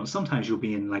 Sometimes you'll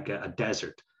be in like a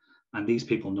desert, and these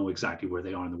people know exactly where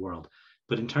they are in the world.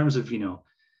 But in terms of,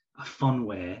 a fun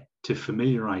way to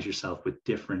familiarize yourself with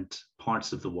different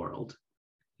parts of the world,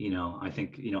 I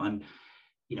think, and,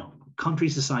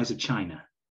 countries the size of China,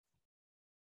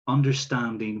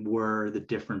 understanding where the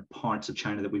different parts of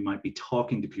China that we might be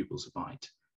talking to pupils about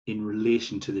in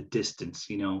relation to the distance,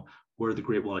 where the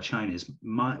Great Wall of China is.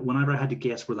 Whenever I had to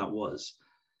guess where that was,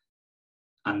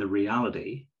 and the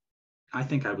reality, I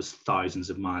think I was thousands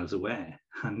of miles away.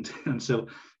 And so,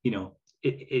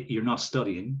 you're not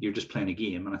studying, you're just playing a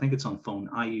game. And I think it's on phone.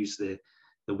 I use the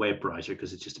web browser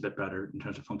because it's just a bit better in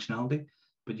terms of functionality.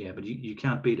 But you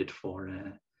can't beat it for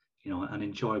an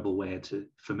enjoyable way to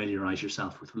familiarize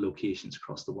yourself with locations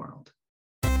across the world.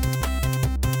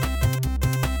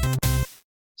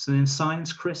 So in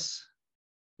science, Chris,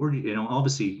 where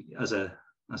obviously as a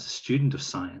student of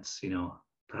science,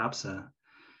 perhaps I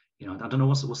don't know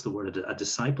what's the word, a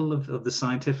disciple of the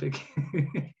scientific.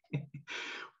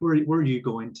 Where are you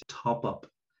going to top up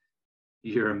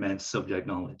your immense subject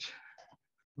knowledge?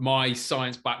 My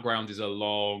science background is a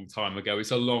long time ago.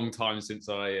 It's a long time since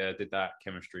I did that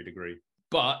chemistry degree.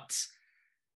 But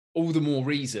all the more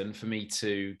reason for me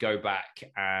to go back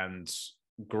and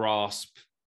grasp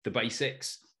the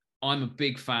basics. I'm a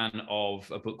big fan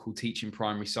of a book called Teaching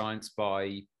Primary Science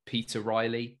by Peter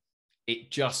Riley.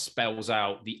 It just spells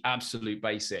out the absolute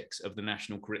basics of the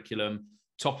national curriculum,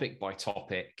 topic by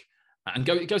topic, and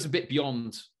it goes a bit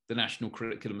beyond the national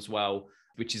curriculum as well,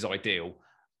 which is ideal.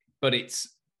 But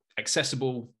it's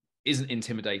accessible, isn't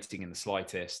intimidating in the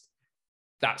slightest.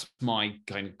 That's my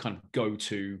kind of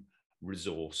go-to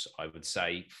resource, I would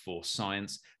say, for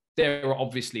science. There are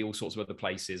obviously all sorts of other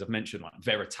places. I've mentioned like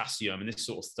Veritasium and this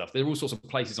sort of stuff. There are all sorts of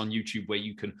places on YouTube where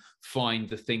you can find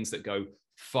the things that go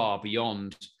far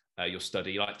beyond your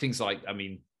study. Like things like,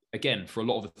 again, for a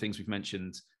lot of the things we've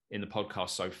mentioned in the podcast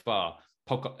so far,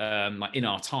 like In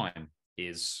Our Time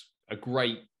is a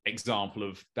great example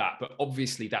of that. But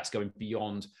obviously that's going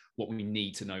beyond what we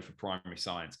need to know for primary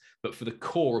science. But for the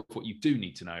core of what you do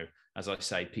need to know, as I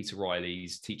say, Peter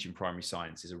Riley's Teaching Primary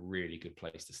Science is a really good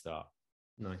place to start.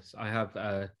 Nice. I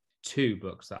have two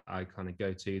books that I kind of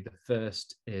go to. The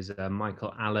first is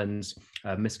Michael Allen's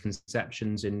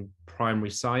Misconceptions in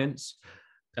Primary Science.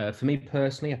 For me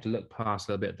personally, I have to look past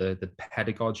a little bit the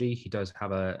pedagogy. He does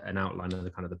have an outline of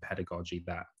the kind of the pedagogy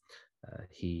that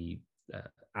he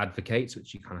advocates,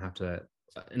 which you kind of have to,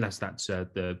 unless that's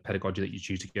the pedagogy that you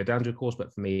choose to go down to, of course.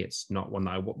 But for me, it's not one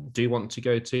that I do want to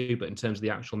go to. But in terms of the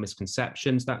actual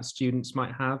misconceptions that students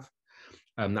might have,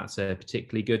 that's a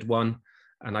particularly good one.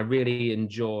 And I really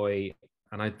enjoy,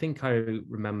 and I think I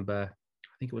remember,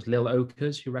 I think it was Lil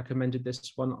Okers who recommended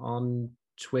this one on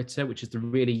Twitter, which is the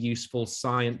really useful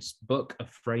science book, A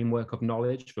Framework of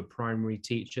Knowledge for Primary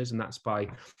Teachers. And that's by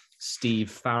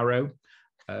Steve Farrow.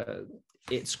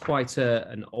 it's quite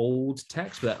an old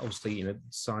text, but obviously,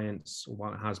 science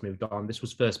while it has moved on. This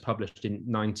was first published in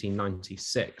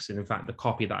 1996, and in fact, the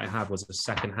copy that I have was a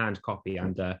second-hand copy,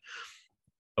 and a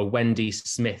Wendy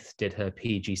Smith did her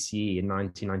PGCE in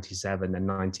 1997 and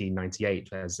 1998,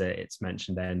 as it's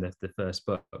mentioned there in the first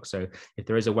book. So if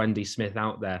there is a Wendy Smith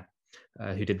out there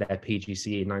who did their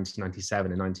PGCE in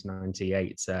 1997 and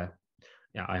 1998,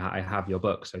 I have your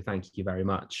book, so thank you very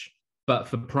much. But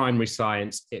for primary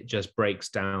science, it just breaks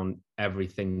down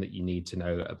everything that you need to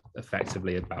know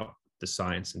effectively about the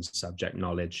science and subject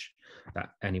knowledge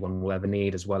that anyone will ever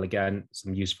need, as well. Again,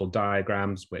 some useful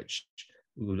diagrams, which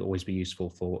would always be useful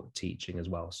for teaching as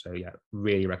well. So yeah,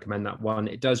 really recommend that one.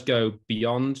 It does go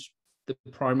beyond the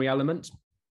primary element,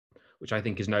 which I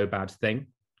think is no bad thing,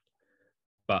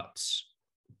 but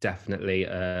definitely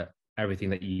everything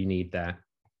that you need there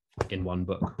in one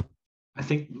book. I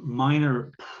think mine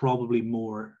are probably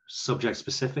more subject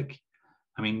specific.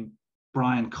 I mean,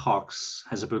 Brian Cox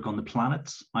has a book on the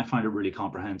planets. I find it really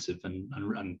comprehensive and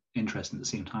interesting at the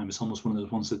same time. It's almost one of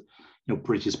those ones that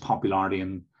bridges popularity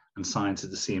and science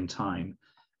at the same time.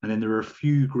 And then there are a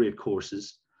few great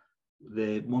courses.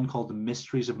 The one called The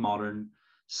Mysteries of Modern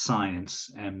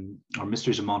Science, or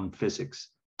Mysteries of Modern Physics,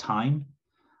 Time.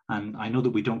 And I know that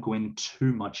we don't go in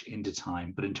too much into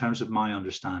time, but in terms of my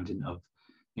understanding of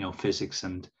physics,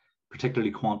 and particularly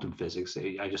quantum physics,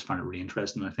 I just find it really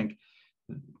interesting. I think,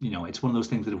 it's one of those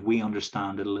things that if we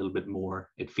understand it a little bit more,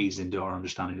 it feeds into our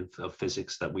understanding of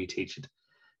physics that we teach at,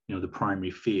 the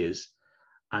primary phase.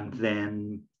 And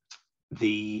then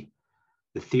the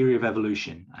Theory of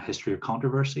Evolution, A History of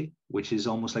Controversy, which is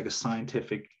almost like a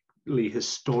scientifically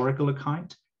historical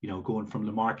account, going from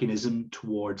Lamarckianism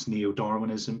towards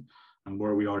neo-Darwinism and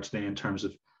where we are today in terms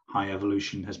of how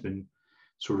evolution has been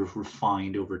sort of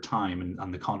refined over time,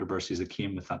 and the controversies that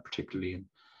came with that, particularly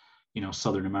in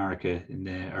Southern America in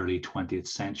the early 20th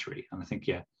century. And I think,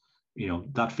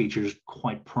 that features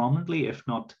quite prominently, if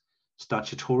not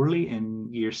statutorily,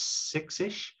 in year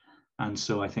 6-ish. And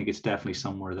so I think it's definitely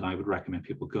somewhere that I would recommend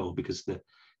people go, because the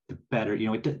better,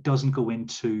 it doesn't go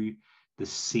into the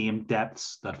same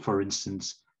depths that, for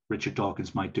instance, Richard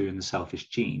Dawkins might do in The Selfish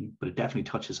Gene, but it definitely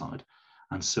touches on it.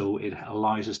 And so it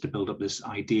allows us to build up this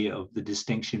idea of the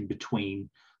distinction between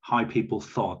how people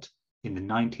thought in the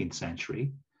 19th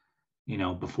century,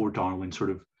 before Darwin sort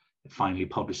of finally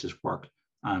published his work,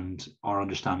 and our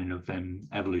understanding of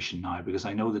evolution now. Because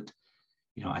I know that,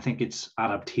 I think it's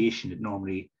adaptation it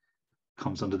normally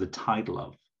comes under the title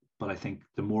of, but I think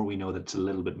the more we know that it's a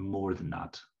little bit more than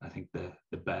that, I think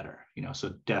the better,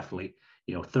 so definitely,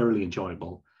 thoroughly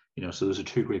enjoyable, so those are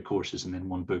two great courses and then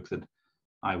one book that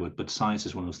I would, but science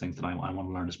is one of those things that I want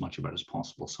to learn as much about as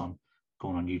possible. So I'm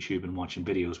going on YouTube and watching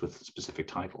videos with specific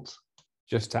titles.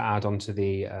 Just to add on to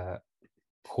the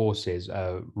courses,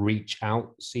 Reach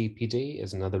Out CPD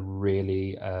is another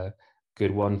really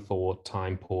good one for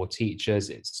time poor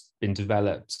teachers. It's been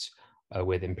developed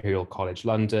with Imperial College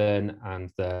London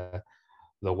and the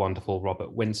wonderful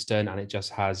Robert Winston, and it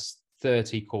just has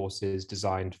 30 courses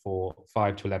designed for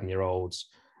 5 to 11-year-olds,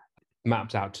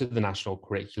 mapped out to the national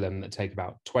curriculum, that take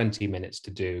about 20 minutes to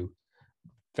do.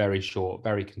 Very short,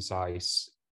 very concise,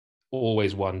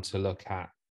 always one to look at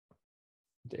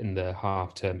in the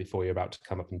half term before you're about to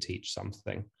come up and teach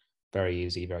something. Very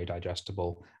easy, very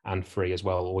digestible, and free as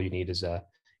well. All you need is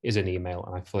an email,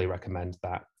 and I fully recommend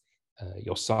that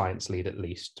your science lead at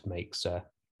least makes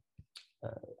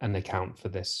an account for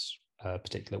this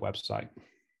particular website.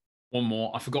 One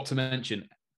more I forgot to mention: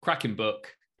 cracking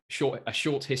book, A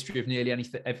Short History of Nearly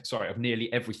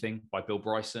Everything by Bill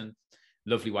Bryson.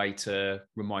 Lovely way to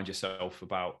remind yourself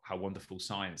about how wonderful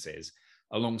science is.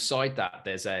 Alongside that,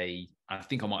 there's I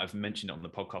think I might have mentioned it on the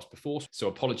podcast before, so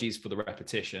apologies for the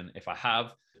repetition if I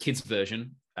have. Kids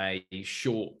version, a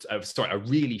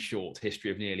really short History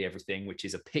of Nearly Everything, which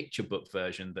is a picture book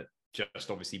version that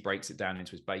just obviously breaks it down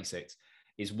into its basics,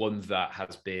 is one that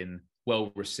has been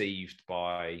well received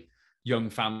by young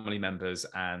family members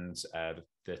and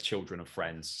the children of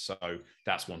friends. So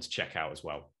that's one to check out as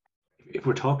well. If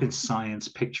we're talking science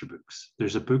picture books,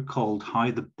 there's a book called How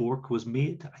the Bork Was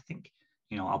Made, I think.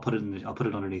 I'll put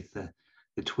it underneath the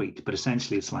tweet, but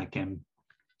essentially it's like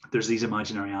there's these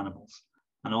imaginary animals,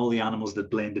 and all the animals that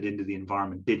blended into the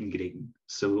environment didn't get eaten.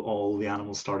 So all the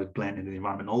animals started blending into the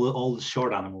environment. All the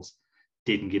short animals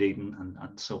didn't get eaten,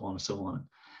 and so on and so on.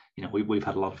 We've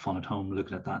had a lot of fun at home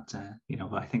looking at that.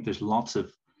 But I think there's lots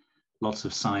of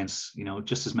science,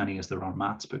 just as many as there are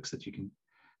maths books that you can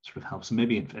sort of help. So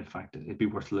maybe in fact it'd be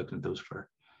worth looking at those for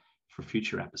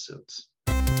future episodes.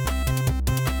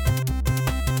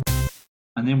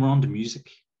 And then we're on to music.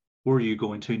 Where are you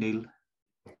going to, Neil?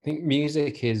 I think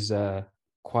music is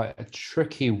quite a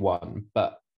tricky one,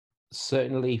 but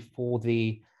certainly for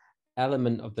the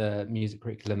element of the music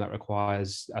curriculum that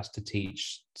requires us to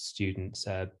teach students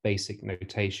basic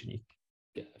notation,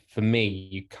 for me,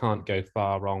 you can't go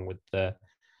far wrong with the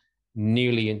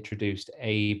newly introduced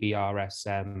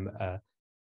ABRSM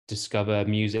Discover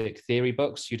Music Theory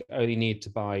books. You'd only need to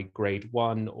buy grade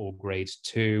 1 or grade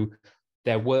 2.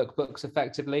 They're workbooks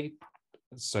effectively.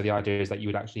 So the idea is that you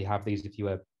would actually have these if you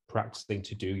were practicing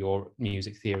to do your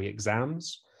music theory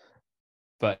exams.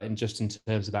 But in terms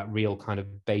of that real kind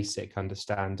of basic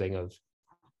understanding of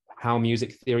how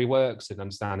music theory works and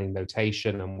understanding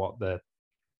notation and what the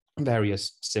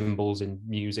various symbols in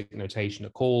music notation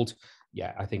are called,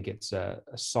 yeah, I think it's a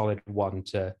solid one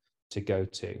to go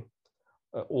to.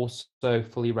 Also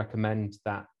fully recommend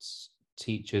that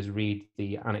teachers read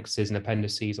the annexes and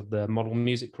appendices of the model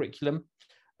music curriculum.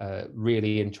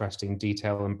 Really interesting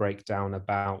detail and breakdown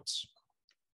about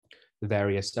the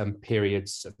various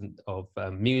periods of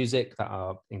music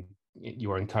that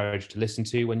you are encouraged to listen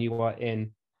to when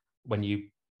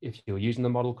if you're using the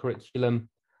model curriculum,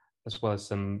 as well as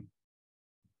some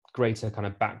greater kind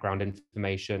of background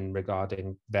information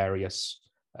regarding various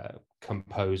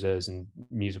composers and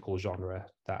musical genre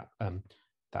that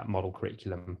that model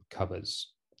curriculum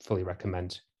covers. Fully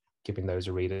recommend giving those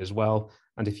a read as well.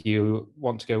 And if you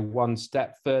want to go one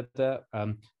step further,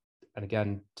 and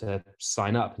again, to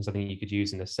sign up and something you could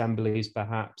use in assemblies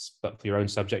perhaps, but for your own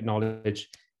subject knowledge,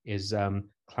 is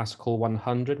Classical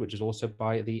 100, which is also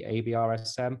by the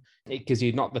ABRSM. It gives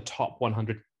you not the top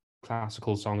 100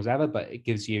 classical songs ever, but it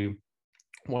gives you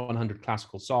 100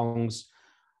 classical songs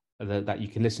that you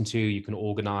can listen to. You can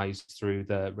organize through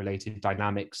the related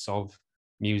dynamics of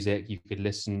music. You could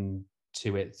listen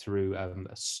to it through a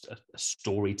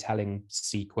storytelling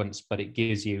sequence, but it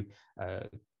gives you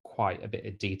quite a bit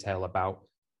of detail about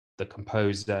the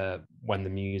composer, when the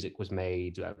music was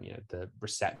made, the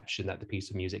reception that the piece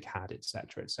of music had,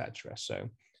 etc., etc. So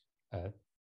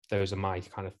those are my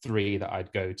kind of 3 that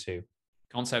I'd go to.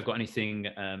 Can't say I've got anything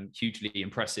hugely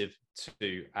impressive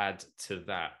to add to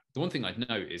that. The one thing I'd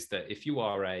note is that if you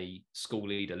are a school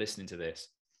leader listening to this,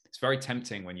 it's very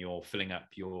tempting when you're filling up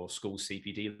your school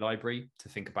CPD library to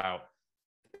think about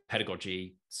the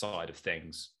pedagogy side of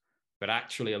things. But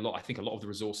actually, I think a lot of the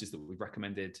resources that we've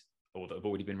recommended or that have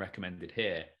already been recommended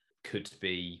here could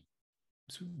be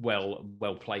well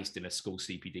placed in a school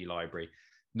CPD library,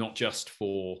 not just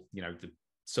for the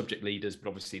subject leaders, but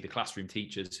obviously the classroom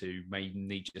teachers who may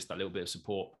need just that little bit of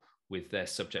support with their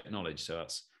subject knowledge. So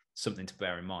that's something to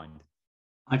bear in mind.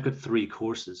 I've got 3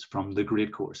 courses from the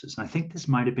grade courses. And I think this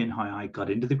might have been how I got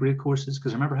into the grade courses,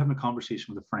 because I remember having a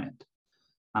conversation with a friend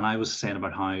and I was saying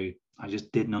about how I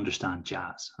just didn't understand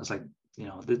jazz. I was like,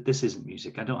 this isn't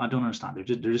music. I don't understand.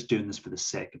 They're just doing this for the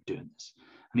sake of doing this.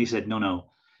 And he said, no,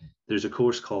 there's a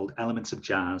course called Elements of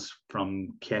Jazz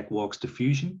from Keck Walks to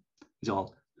Fusion. He's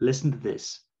all, listen to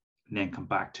this and then come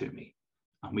back to me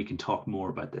and we can talk more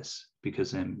about this,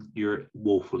 because you're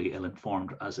woefully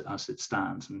ill-informed as it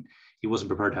stands. And he wasn't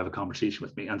prepared to have a conversation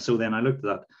with me. And so then I looked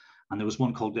at that, and there was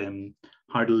one called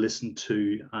How to Listen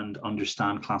to and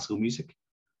Understand Classical Music.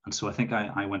 And so I think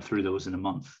I went through those in a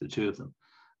month, the 2 of them.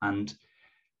 And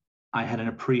I had an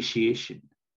appreciation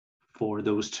for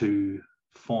those 2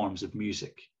 forms of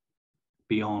music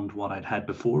beyond what I'd had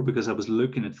before, because I was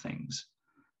looking at things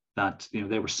that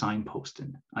they were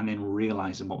signposting and then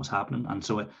realizing what was happening. And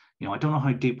so I don't know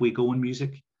how deep we go in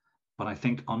music, but I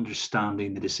think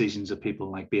understanding the decisions of people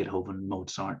like Beethoven and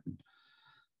Mozart,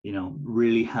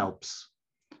 really helps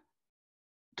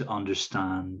to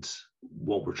understand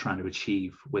what we're trying to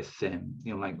achieve with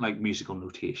like musical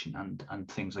notation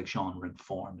and things like genre and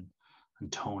form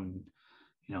and tone,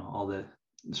 all the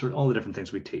different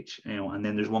things we teach, and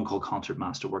then there's one called Concert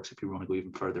Masterworks, if you want to go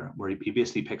even further, where he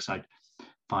basically picks out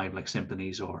 5 like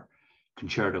symphonies or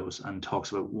concertos and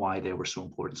talks about why they were so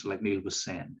important. So like Neil was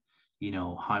saying,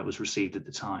 how it was received at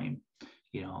the time,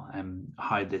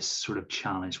 how this sort of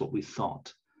challenged what we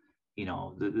thought.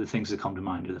 The things that come to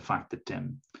mind are the fact that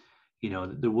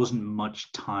there wasn't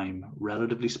much time,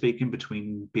 relatively speaking,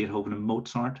 between Beethoven and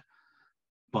Mozart,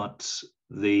 but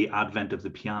the advent of the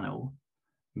piano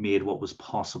made what was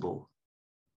possible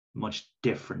much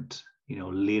different,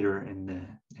 later in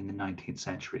the 19th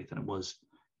century than it was,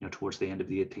 towards the end of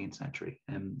the 18th century.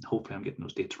 And hopefully I'm getting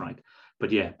those dates right. But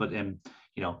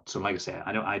so like I say,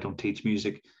 I don't teach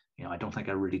music. I don't think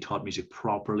I really taught music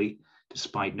properly,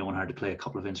 despite knowing how to play a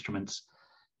couple of instruments,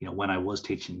 when I was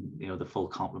teaching, the full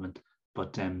complement.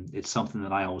 But it's something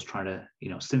that I always try to,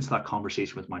 since that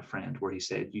conversation with my friend where he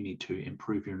said, you need to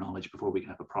improve your knowledge before we can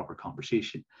have a proper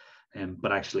conversation.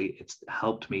 but actually it's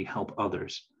helped me help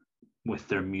others with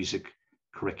their music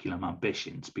curriculum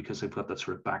ambitions, because I've got that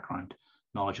sort of background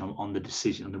knowledge on the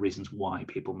decision and the reasons why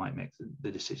people might make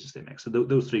the decisions they make. So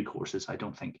those 3 courses, I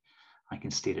don't think I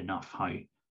can state enough how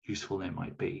useful they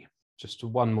might be. Just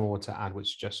one more to add,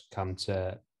 which just come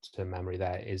to memory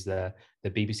there, is the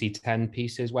BBC 10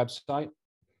 Pieces website.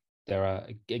 There are,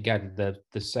 again,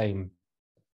 the same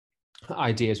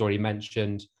ideas already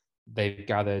mentioned. They've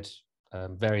gathered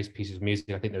various pieces of music.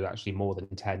 I think there's actually more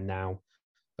than 10 now.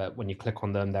 But when you click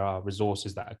on them, there are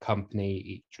resources that accompany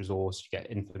each resource. You get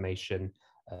information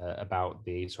about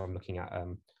these. So I'm looking at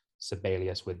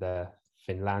Sibelius with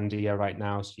Finlandia right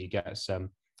now. So you get some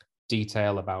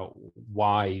detail about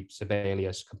why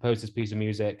Sibelius composed this piece of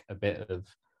music, a bit of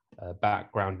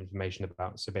background information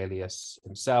about Sibelius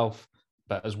himself,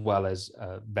 but as well as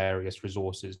various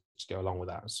resources to go along with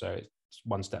that. So it's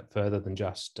one step further than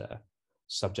just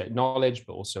subject knowledge,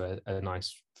 but also a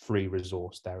nice free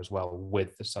resource there as well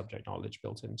with the subject knowledge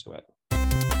built into it.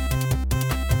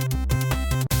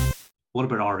 What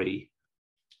about RE?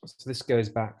 So this goes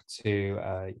back to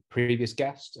a previous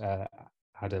guest,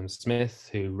 Adam Smith,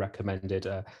 who recommended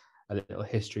a little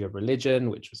history of religion,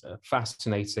 which was a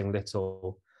fascinating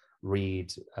little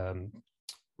read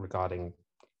regarding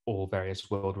all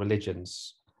various world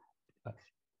religions. A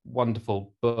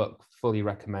wonderful book, fully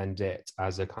recommend it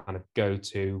as a kind of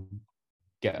go-to,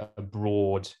 get a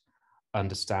broad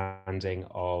understanding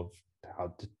of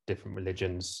how different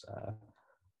religions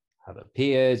have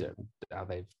appeared and how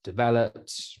they've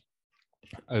developed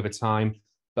over time.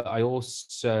 But I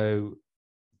also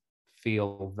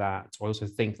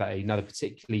think that another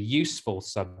particularly useful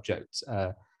subject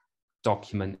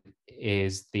document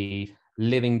is the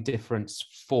Living Difference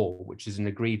 4, which is an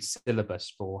agreed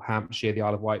syllabus for Hampshire, the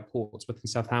Isle of Wight, Portsmouth and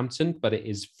Southampton, but it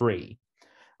is free.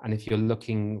 And if you're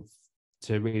looking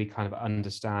to really kind of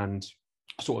understand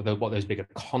sort of what those bigger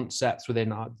concepts within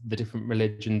the different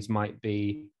religions might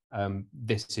be,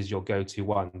 this is your go-to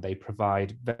one. They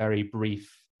provide very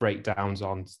brief breakdowns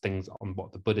on things, on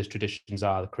what the Buddhist traditions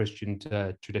are, the Christian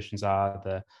traditions are,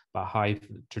 the Baha'i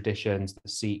traditions, the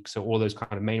Sikhs, so all those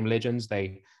kind of main religions,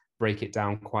 they break it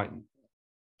down quite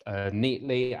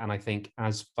neatly. And I think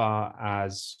as far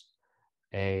as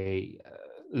a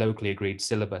locally agreed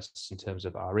syllabus in terms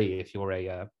of RE, if you're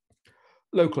a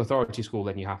local authority school,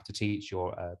 then you have to teach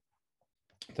your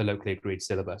the locally agreed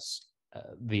syllabus.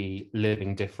 The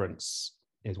Living Difference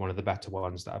is one of the better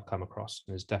ones that I've come across,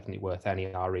 and is definitely worth any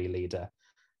RE leader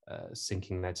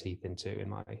sinking their teeth into. In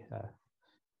my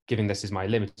giving this is my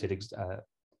limited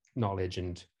knowledge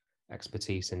and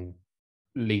expertise in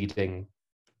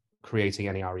creating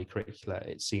any RE curricula,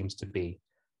 it seems to be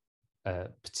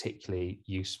particularly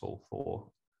useful for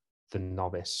the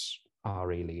novice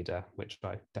RE leader, which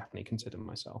I definitely consider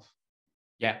myself.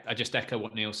 Yeah, I just echo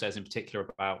what Neil says in particular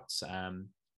about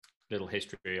little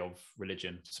history of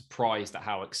religion. Surprised at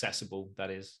how accessible that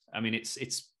is. I mean,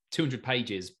 it's 200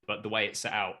 pages, but the way it's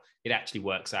set out, it actually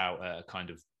works out a kind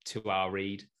of 2-hour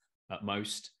read at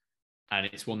most. And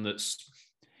it's one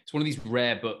of these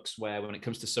rare books where when it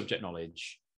comes to subject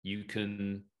knowledge, you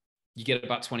get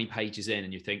about 20 pages in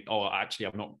and you think, oh, actually,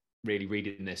 I'm not really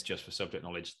reading this just for subject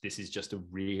knowledge. This is just a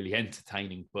really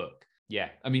entertaining book. Yeah.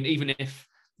 I mean, even if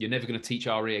you're never going to teach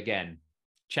RE again,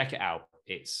 check it out.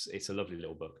 It's a lovely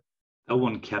little book. That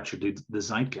one captured the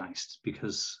zeitgeist,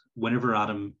 because whenever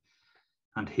Adam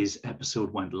and his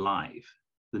episode went live,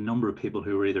 the number of people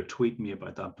who were either tweeting me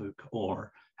about that book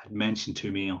or had mentioned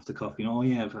to me off the cuff, oh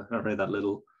yeah, I've read that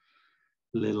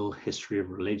little history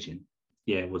of religion.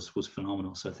 Yeah, it was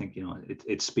phenomenal. So I think,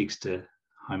 it speaks to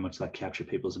how much that captured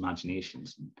people's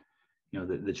imaginations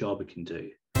and, the job it can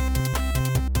do.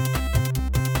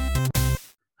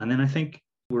 And then I think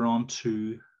we're on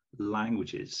to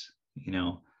languages,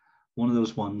 one of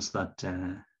those ones that,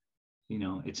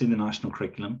 it's in the national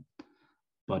curriculum,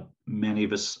 but many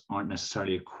of us aren't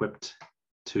necessarily equipped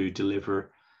to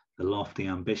deliver the lofty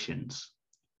ambitions.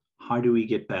 How do we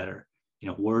get better?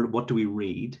 What do we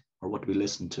read or what do we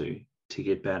listen to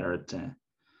get better at, to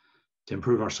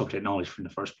improve our subject knowledge from the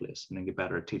first place, and then get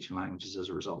better at teaching languages as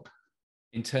a result?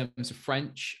 In terms of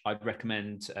French, I'd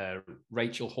recommend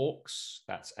Rachel Hawkes.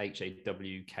 That's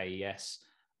Hawkes.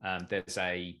 There's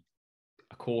a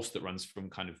course that runs from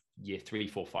kind of year 3,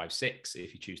 4, 5, 6,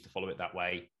 if you choose to follow it that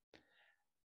way.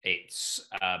 It's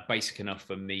basic enough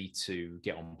for me to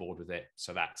get on board with it.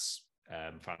 So that's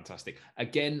fantastic.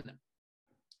 Again,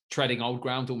 treading old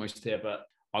ground almost here, but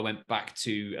I went back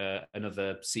to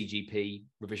another CGP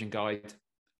revision guide.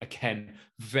 Again,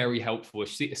 very helpful.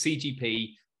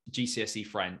 CGP GCSE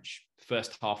French,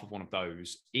 first half of one of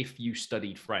those, if you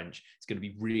studied French, it's going to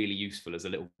be really useful as a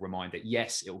little reminder.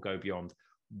 Yes, it will go beyond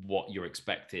what you're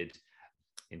expected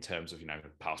in terms of, you know,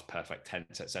 past perfect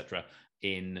tense, etc.,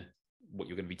 in what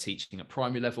you're going to be teaching at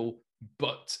primary level.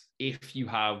 But if you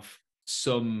have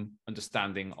some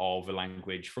understanding of a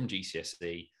language from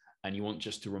GCSE and you want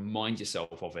just to remind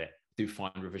yourself of it, do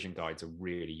find revision guides are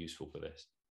really useful for this.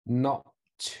 Not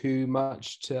too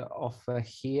much to offer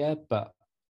here, but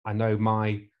I know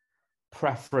my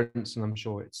preference, and I'm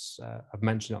sure it's I've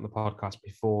mentioned it on the podcast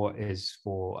before, is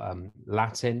for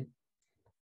Latin.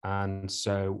 And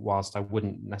so whilst I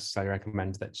wouldn't necessarily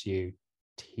recommend that you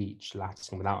teach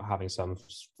Latin without having some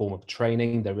form of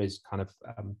training, there is kind of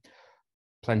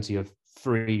plenty of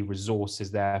free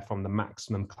resources there from the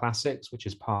Maximum Classics, which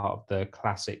is part of the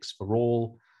Classics for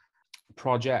All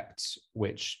project,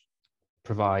 which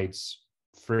provides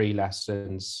free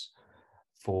lessons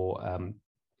for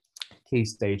Key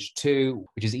Stage 2,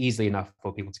 which is easily enough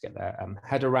for people to get their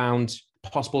head around.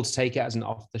 Possible to take it as an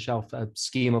off-the-shelf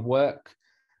scheme of work.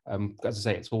 As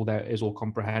I say, it's all there, is all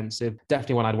comprehensive.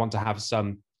 Definitely one I'd want to have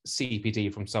some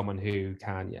CPD from someone who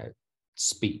can, you know,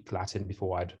 speak Latin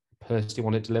before I'd personally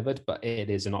want it delivered, but it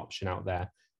is an option out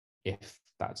there if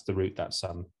that's the route that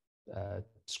some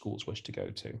schools wish to go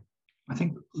to. I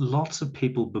think lots of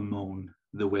people bemoan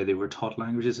the way they were taught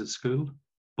languages at school,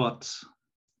 but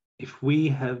if we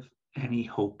have any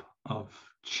hope of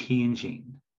changing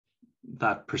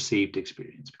that perceived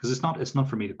experience, because it's not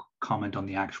for me to comment on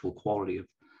the actual quality of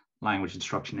language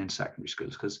instruction in secondary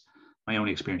schools, because my own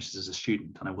experiences as a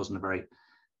student, and I wasn't a very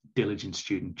diligent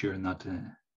student during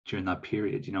that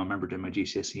period. You know, I remember doing my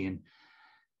GCSE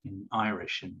in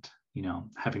Irish, and, you know,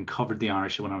 having covered the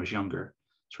Irish when I was younger,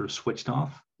 sort of switched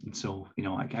off. And so, you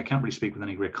know, I can't really speak with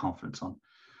any great confidence on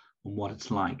what it's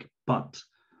like. But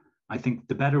I think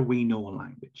the better we know a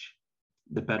language,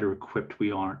 the better equipped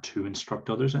we are to instruct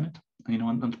others in it. You know,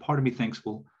 and part of me thinks,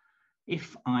 well,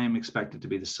 if I am expected to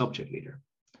be the subject leader,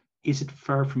 is it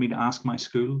fair for me to ask my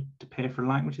school to pay for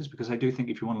languages? Because I do think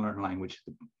if you want to learn a language,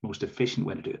 the most efficient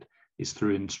way to do it is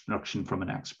through instruction from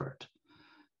an expert.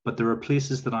 But there are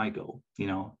places that I go, you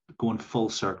know, going full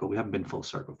circle. We haven't been full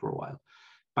circle for a while.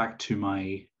 Back to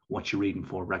my what you're reading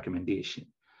for recommendation.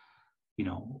 You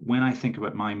know, when I think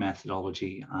about my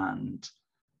methodology and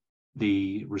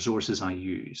the resources I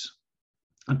use,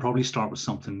 I'd probably start with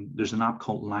something. There's an app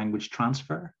called Language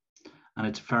Transfer, and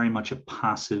it's very much a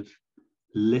passive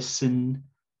listen,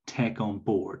 take on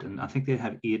board. And I think they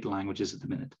have 8 languages at the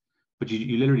minute, but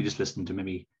you literally just listen to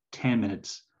maybe 10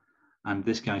 minutes. And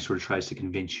this guy sort of tries to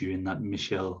convince you in that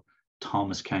Michel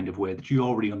Thomas kind of way that you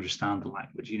already understand the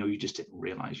language. You know, you just didn't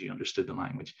realize you understood the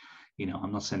language. You know,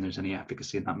 I'm not saying there's any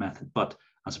efficacy in that method, but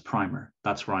as a primer,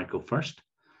 that's where I go first.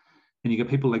 And you get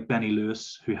people like Benny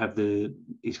Lewis, who have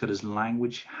he's got his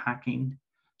language hacking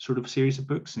sort of series of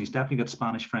books, and he's definitely got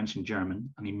Spanish, French, and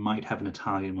German, and he might have an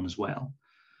Italian one as well.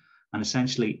 And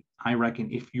essentially, I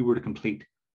reckon if you were to complete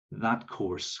that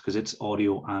course, because it's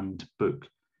audio and book,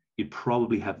 you'd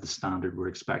probably have the standard we're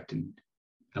expecting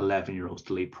 11-year-olds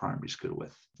to leave primary school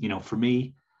with. You know, for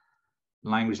me,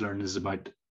 language learning is about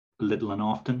little and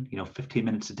often. You know, 15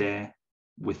 minutes a day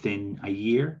within a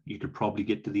year, you could probably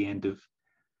get to the end of,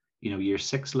 you know, year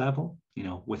 6 level. You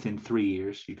know, within 3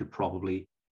 years, you could probably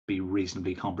be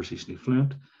reasonably conversationally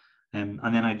fluent. And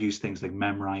then I'd use things like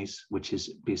Memrise, which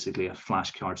is basically a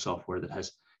flashcard software that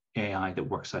has AI that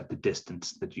works out the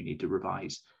distance that you need to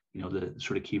revise, you know, the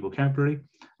sort of key vocabulary,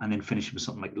 and then finishing with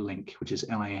something like LINQ, which is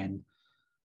LING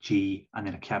and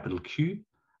then a capital Q.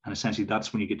 And essentially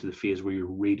that's when you get to the phase where you're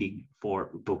reading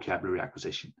for vocabulary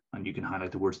acquisition, and you can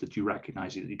highlight the words that you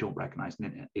recognize, that you don't recognize,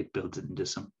 and then it builds it into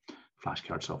some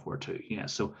flashcard software too. Yeah,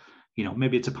 so, you know,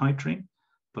 maybe it's a pipe dream,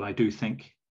 but I do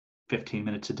think 15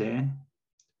 minutes a day,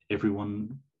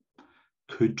 everyone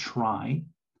could try.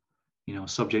 You know,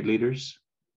 subject leaders,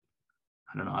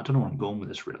 I don't know where I'm going with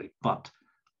this really, but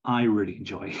I really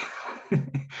enjoy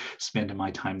spending my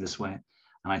time this way.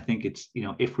 And I think it's, you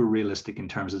know, if we're realistic in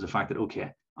terms of the fact that,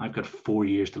 okay, I've got 4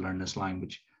 years to learn this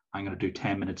language, I'm going to do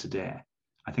 10 minutes a day,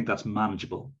 I think that's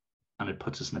manageable, and it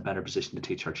puts us in a better position to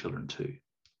teach our children too.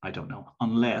 I don't know,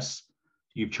 unless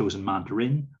you've chosen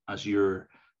Mandarin as your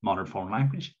modern foreign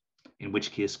language, in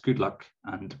which case, good luck,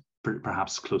 and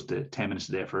perhaps close to 10 minutes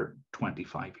a day for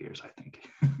 25 years, I think.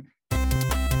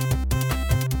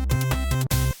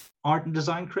 Art and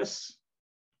design, Chris,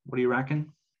 what do you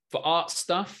reckon? For art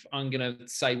stuff, I'm going to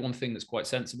say one thing that's quite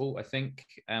sensible, I think,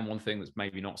 and one thing that's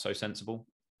maybe not so sensible.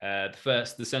 The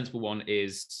sensible one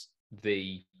is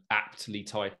the aptly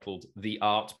titled The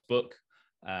Art Book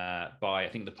by, I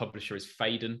think the publisher is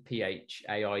Phaidon,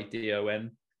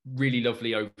 Phaidon. really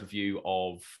lovely overview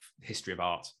of history of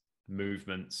art,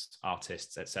 movements,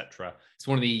 artists, etc. It's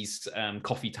one of these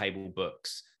coffee table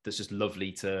books that's just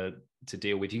lovely to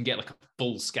deal with. You can get like a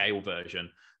full scale version,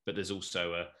 but there's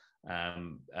also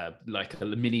like a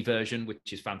mini version,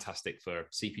 which is fantastic for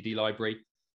CPD library.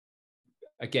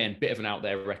 Again, bit of an out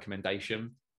there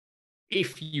recommendation.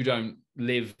 If you don't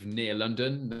live near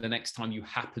London, the next time you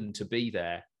happen to be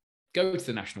there, go to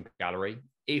the National Gallery.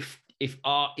 If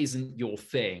art isn't your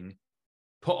thing,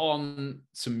 put on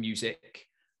some music,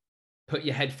 put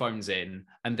your headphones in,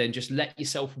 and then just let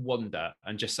yourself wander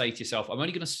and just say to yourself, I'm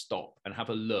only going to stop and have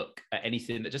a look at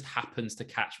anything that just happens to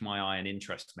catch my eye and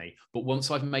interest me. But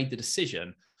once I've made the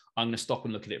decision, I'm going to stop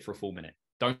and look at it for a full minute.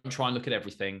 Don't try and look at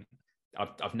everything.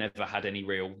 I've never had any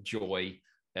real joy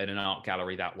in an art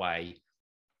gallery that way.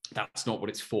 That's not what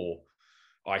it's for,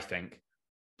 I think.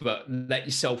 But let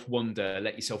yourself wander,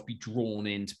 let yourself be drawn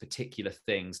into particular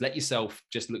things. Let yourself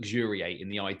just luxuriate in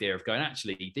the idea of going,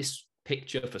 actually, this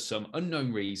picture for some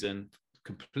unknown reason,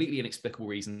 completely inexplicable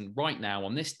reason, right now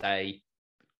on this day,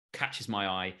 catches my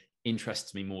eye,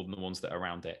 interests me more than the ones that are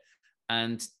around it.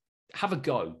 And have a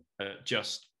go at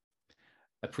just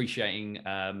appreciating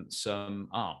some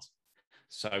art.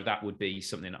 So that would be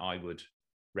something I would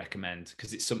recommend,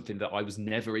 because it's something that I was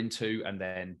never into, and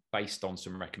then based on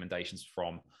some recommendations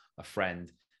from a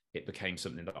friend, it became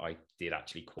something that I did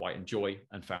actually quite enjoy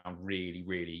and found really,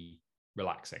 really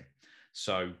relaxing.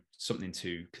 So something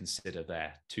to consider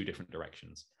there, two different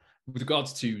directions. With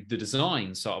regards to the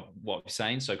design, so what we're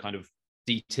saying, so kind of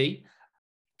DT,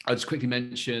 I'll just quickly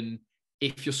mention,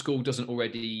 if your school doesn't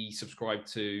already subscribe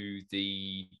to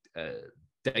the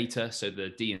data, so the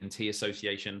D&T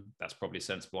Association, that's probably a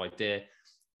sensible idea.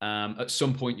 At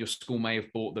some point, your school may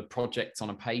have bought the projects on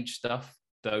a page stuff.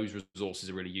 Those resources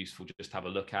are really useful to just have a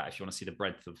look at if you want to see the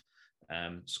breadth of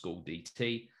school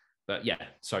DT. But yeah,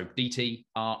 so DT,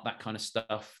 art, that kind of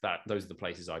stuff, those are the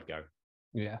places I'd go.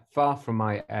 Yeah, far from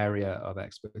my area of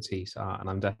expertise, and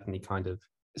I'm definitely kind of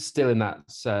still in that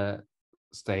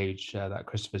stage that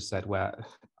Christopher said, where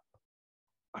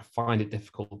I find it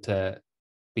difficult to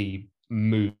be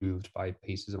moved by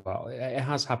pieces of art. It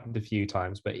has happened a few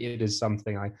times, but it is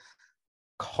something I'm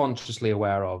consciously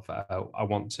aware of. I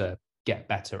want to get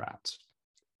better at.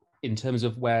 In terms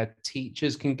of where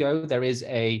teachers can go, there is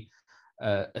a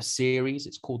series.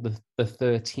 It's called the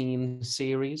 13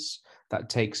 series that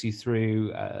takes you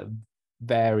through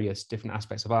various different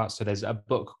aspects of art. So there's a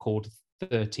book called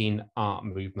 13 art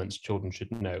movements children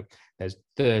should know. There's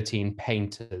 13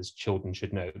 painters children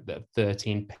should know. There are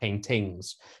 13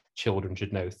 paintings children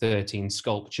should know. 13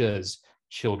 sculptures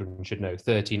children should know.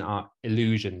 13 art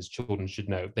illusions children should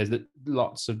know. There's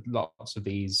lots of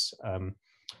these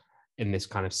in this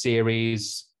kind of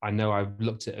series. I know I've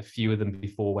looked at a few of them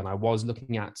before when I was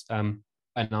looking at an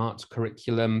art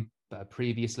curriculum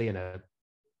previously in a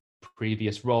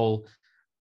previous role.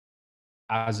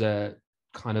 As a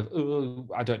kind of,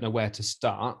 I don't know where to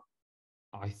start,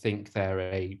 I think they're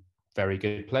a very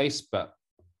good place, but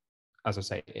as I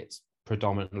say, it's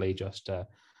predominantly just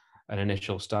an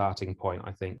initial starting point.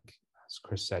 I think, as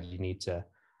Chris said, you need to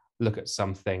look at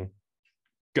something,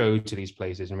 go to these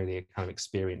places and really kind of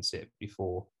experience it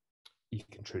before you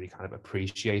can truly kind of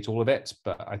appreciate all of it.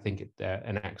 But I think they're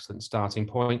an excellent starting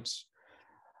point.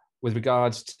 With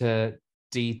regards to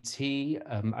DT,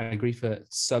 I agree for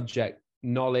subject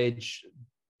knowledge.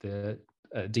 The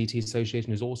DT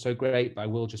Association is also great, but I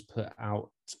will just put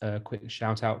out a quick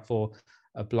shout out for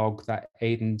a blog that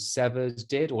Aidan Severs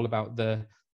did, all about the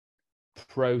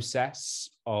process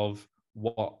of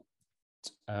what,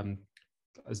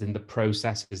 as in the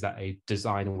processes that a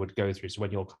designer would go through. So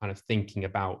when you're kind of thinking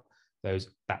about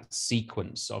that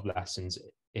sequence of lessons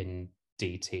in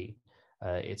DT,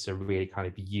 it's a really kind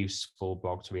of useful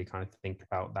blog to really kind of think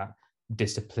about that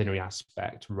disciplinary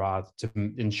aspect, rather to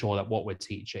ensure that what we're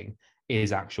teaching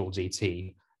is actual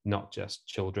DT, not just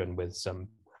children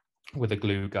with a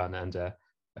glue gun and a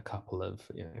couple of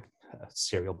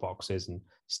cereal boxes and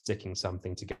sticking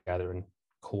something together and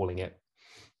calling it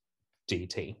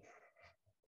DT.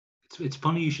 It's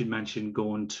funny you should mention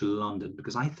going to London,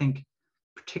 because I think,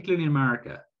 particularly in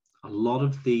America, a lot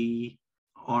of the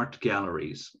art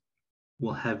galleries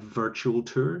will have virtual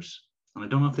tours. And I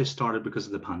don't know if they started because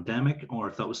of the pandemic or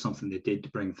if that was something they did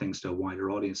to bring things to a wider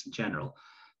audience in general.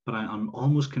 But I'm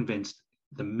almost convinced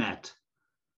the Met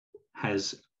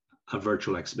has a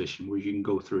virtual exhibition where you can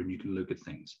go through and you can look at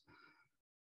things.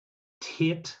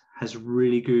 Tate has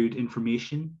really good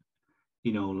information.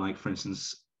 Like, for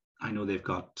instance, I know they've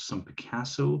got some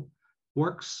Picasso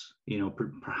works,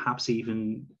 perhaps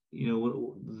even,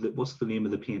 what's the name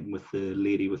of the painting with the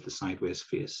lady with the sideways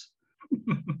face?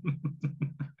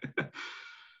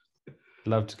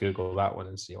 Love to Google that one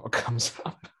and see what comes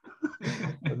up.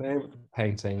 The name of the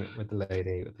painting with the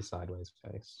lady with the sideways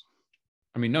face.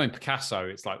 I mean, knowing Picasso,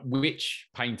 it's like, which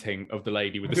painting of the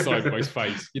lady with the sideways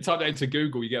face? You type that into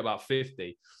Google, you get about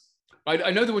 50.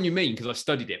 I know the one you mean because I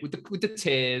studied it with the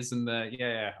tears and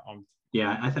the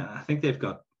I think they've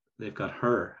got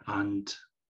her, and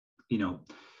you know,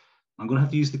 I'm going to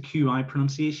have to use the QI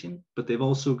pronunciation, but they've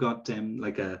also got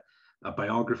like a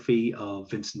biography of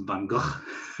Vincent van Gogh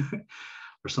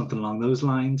or something along those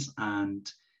lines,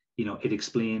 and you know, it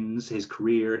explains his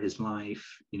career, his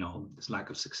life, you know, his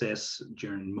lack of success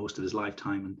during most of his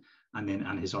lifetime,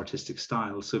 and his artistic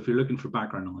style. So if you're looking for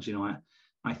background knowledge, you know,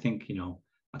 I think, you know,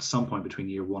 at some point between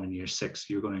year 1 and year 6,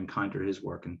 you're going to encounter his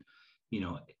work, and you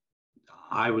know,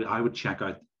 I would check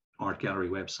out art gallery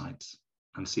websites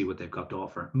and see what they've got to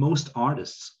offer. Most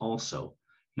artists also,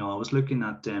 you know, I was looking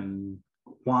at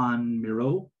Juan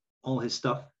Miro, all his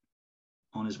stuff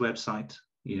on his website,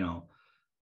 you know,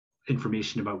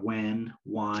 information about when,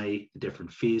 why, the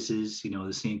different phases. You know,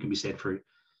 the same can be said for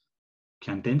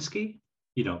Kandinsky.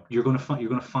 You know, you're going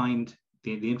to find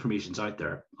the information's out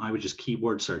there. I would just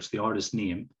keyword search the artist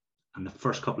name, and the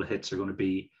first couple of hits are going to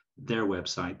be their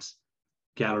websites,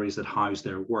 galleries that house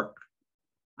their work,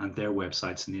 and their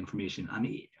websites and the information. And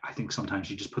I think sometimes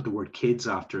you just put the word kids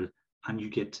after, and you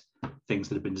get things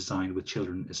that have been designed with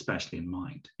children especially in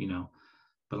mind, you know.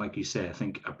 But like you say, I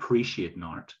think appreciating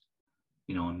art,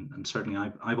 you know, and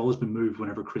certainly I've always been moved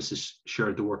whenever Chris has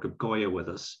shared the work of Goya with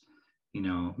us, you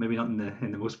know, maybe not in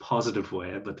the most positive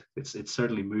way, but it's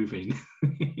certainly moving.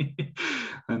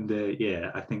 And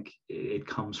I think it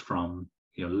comes from,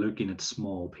 you know, looking at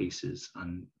small pieces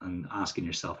and asking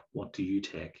yourself, what do you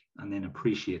take? And then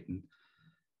appreciating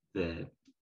the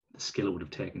skill it would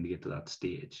have taken to get to that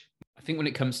stage. I think when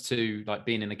it comes to like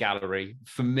being in a gallery,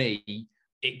 for me,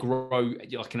 it grows,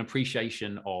 like an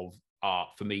appreciation of art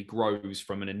for me grows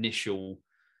from an initial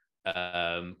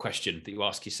question that you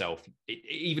ask yourself,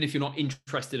 even if you're not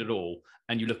interested at all,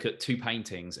 and you look at 2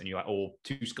 paintings and or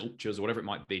 2 sculptures or whatever it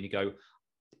might be, and you go,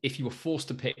 if you were forced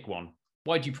to pick one,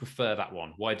 why do you prefer that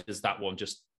one? Why does that one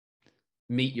just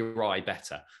meet your eye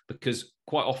better? Because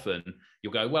quite often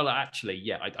you'll go, well, actually,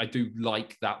 yeah, I do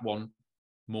like that one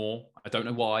more. I don't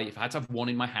know why. If I had to have one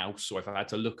in my house, or if I had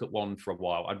to look at one for a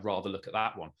while, I'd rather look at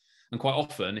that one. And quite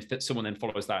often, if someone then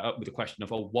follows that up with a question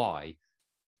of, oh, why?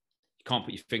 You can't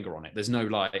put your finger on it. There's no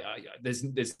like,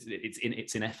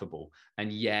 it's ineffable.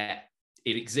 And yet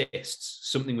it exists.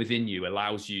 Something within you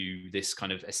allows you this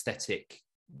kind of aesthetic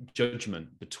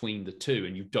judgment between the two,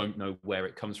 and you don't know where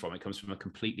it comes from. It comes from a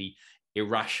completely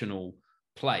irrational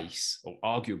place, or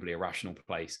arguably irrational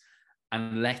place,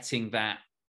 and letting that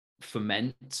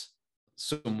ferment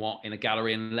somewhat in a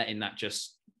gallery and letting that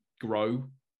just grow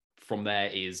from there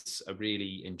is a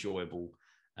really enjoyable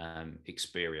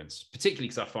experience, particularly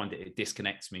because I find it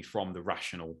disconnects me from the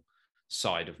rational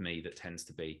side of me that tends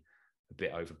to be a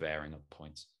bit overbearing at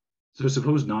points. So I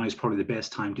suppose now is probably the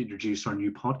best time to introduce our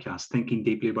new podcast, Thinking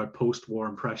Deeply About Post-War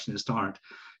Impressionist Art,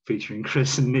 featuring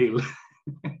Chris and Neil.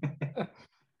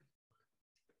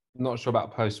 Not sure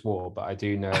about post-war, but I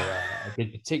do know I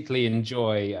did particularly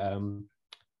enjoy, I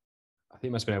think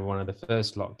it must have been one of the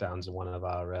first lockdowns and one of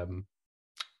our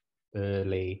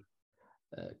early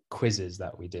quizzes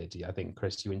that we did. I think,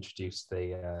 Chris, you introduced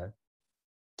the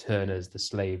Turner's The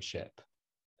Slave Ship.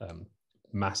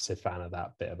 Massive fan of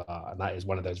that bit of art, and that is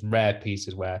one of those rare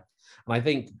pieces where, and I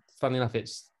think, funnily enough,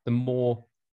 it's the more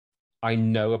I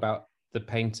know about the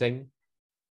painting,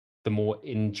 the more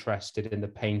interested in the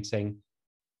painting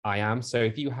I am. So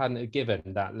if you hadn't given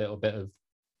that little bit of,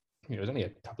 you know, it was only a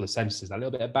couple of sentences, that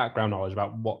little bit of background knowledge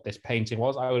about what this painting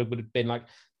was, I would have been like,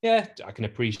 yeah, I can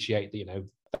appreciate the, you know,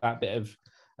 that bit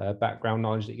of background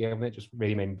knowledge that you gave it. Just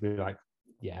really made me be like,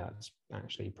 yeah, that's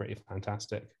actually pretty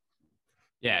fantastic.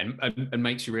 Yeah, and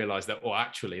makes you realise that, oh,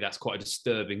 actually, that's quite a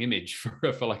disturbing image for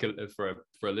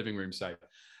a living room save.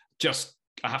 Just,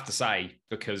 I have to say,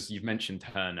 because you've mentioned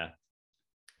Turner,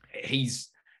 his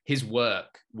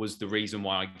work was the reason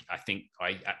why I think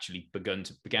I actually began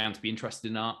to be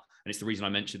interested in art, and it's the reason I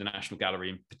mentioned the National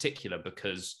Gallery in particular,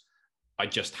 because I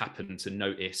just happened to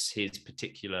notice his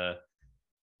particular,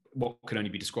 what can only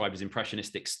be described as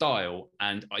impressionistic style,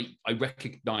 and I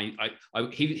recognize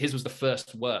his was the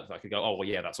first work that I could go, oh well,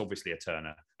 yeah, that's obviously a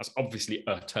Turner. That's obviously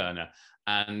a Turner.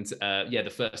 And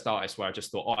the first artist where I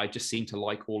just thought, oh, I just seem to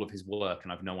like all of his work,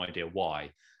 and I've no idea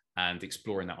why. And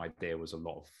exploring that idea was a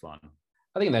lot of fun.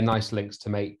 I think they're nice links to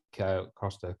make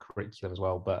across the curriculum as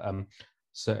well. But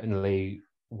certainly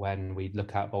when we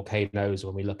look at volcanoes,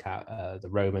 when we look at the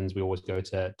Romans, we always go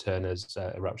to Turner's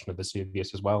eruption of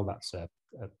Vesuvius as well. That's a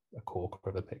cork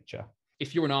of a picture.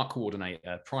 If you're an art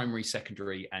coordinator, primary,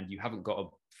 secondary, and you haven't got a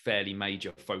fairly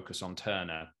major focus on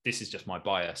Turner, this is just my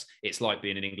bias. It's like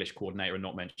being an English coordinator and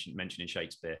not mentioning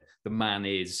Shakespeare. The man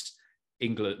is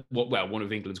England, one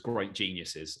of England's great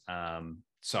geniuses.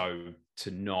 So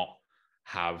to not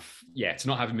have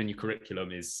him in your curriculum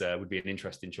would be an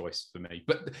interesting choice for me.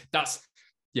 But that's,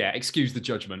 excuse the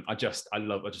judgment. I just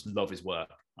love his work.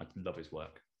 I love his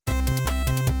work.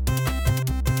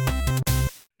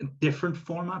 Different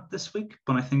format this week,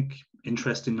 but I think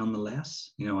interesting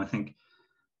nonetheless. I think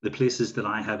the places that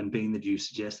I haven't been that you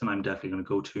suggest, and I'm definitely going to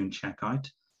go to and check out.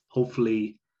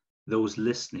 Hopefully those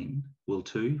listening will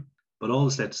too. But all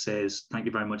that's left to say is thank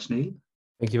you very much, Neil.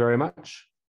 Thank you very much.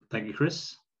 Thank you,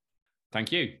 Chris.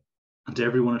 Thank you. And to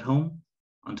everyone at home,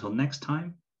 until next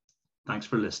time, thanks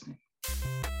for listening.